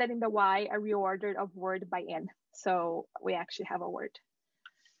just added in the Y a reorder of word by N. So we actually have a word.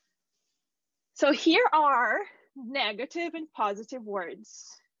 So here are negative and positive words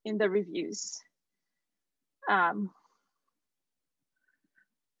in the reviews.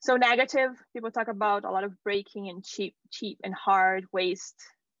 So negative, people talk about a lot of breaking and cheap and hard, waste,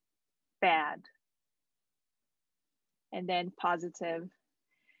 bad. And then positive.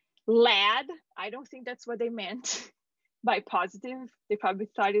 Lad, I don't think that's what they meant by positive. They probably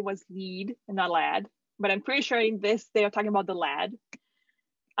thought it was lead and not lad, but I'm pretty sure in this, they are talking about the lad.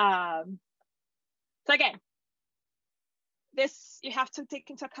 So again, this, you have to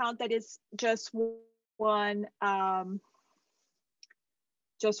take into account that it's just one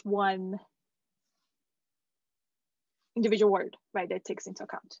individual word, right, that takes into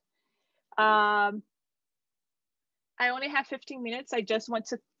account. I only have 15 minutes. I just want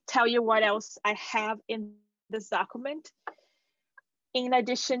to tell you what else I have in this document. In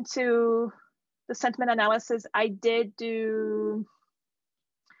addition to the sentiment analysis, I did do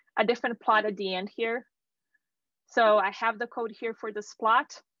a different plot at the end here. So I have the code here for this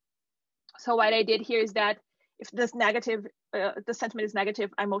plot. So what I did here is that if this negative, the sentiment is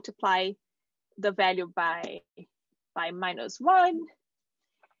negative, I multiply the value by -1.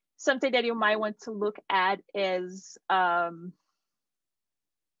 Something that you might want to look at is, in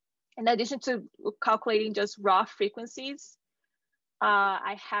addition to calculating just raw frequencies,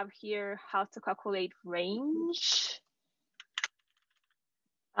 I have here how to calculate range.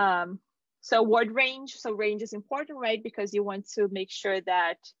 So word range, so range is important, right? Because you want to make sure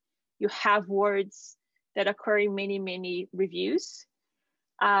that you have words that occur in many, many reviews.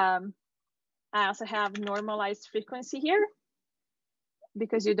 I also have normalized frequency here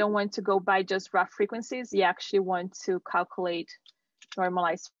because you don't want to go by just rough frequencies. You actually want to calculate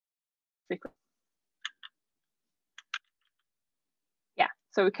normalized frequency. Yeah,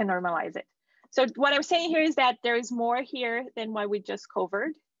 so we can normalize it. So what I'm saying here is that there is more here than what we just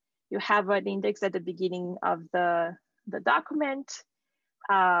covered. You have an index at the beginning of the document.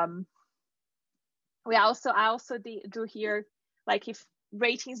 I also do here, like if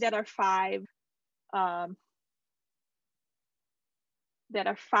ratings that are 5,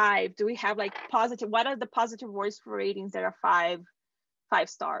 do we have like positive, what are the positive words for ratings that are 5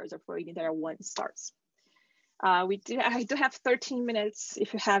 stars or for ratings that are 1 stars? I do have 13 minutes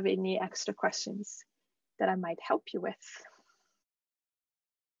if you have any extra questions that I might help you with.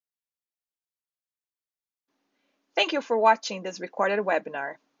 Thank you for watching this recorded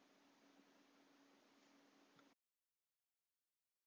webinar.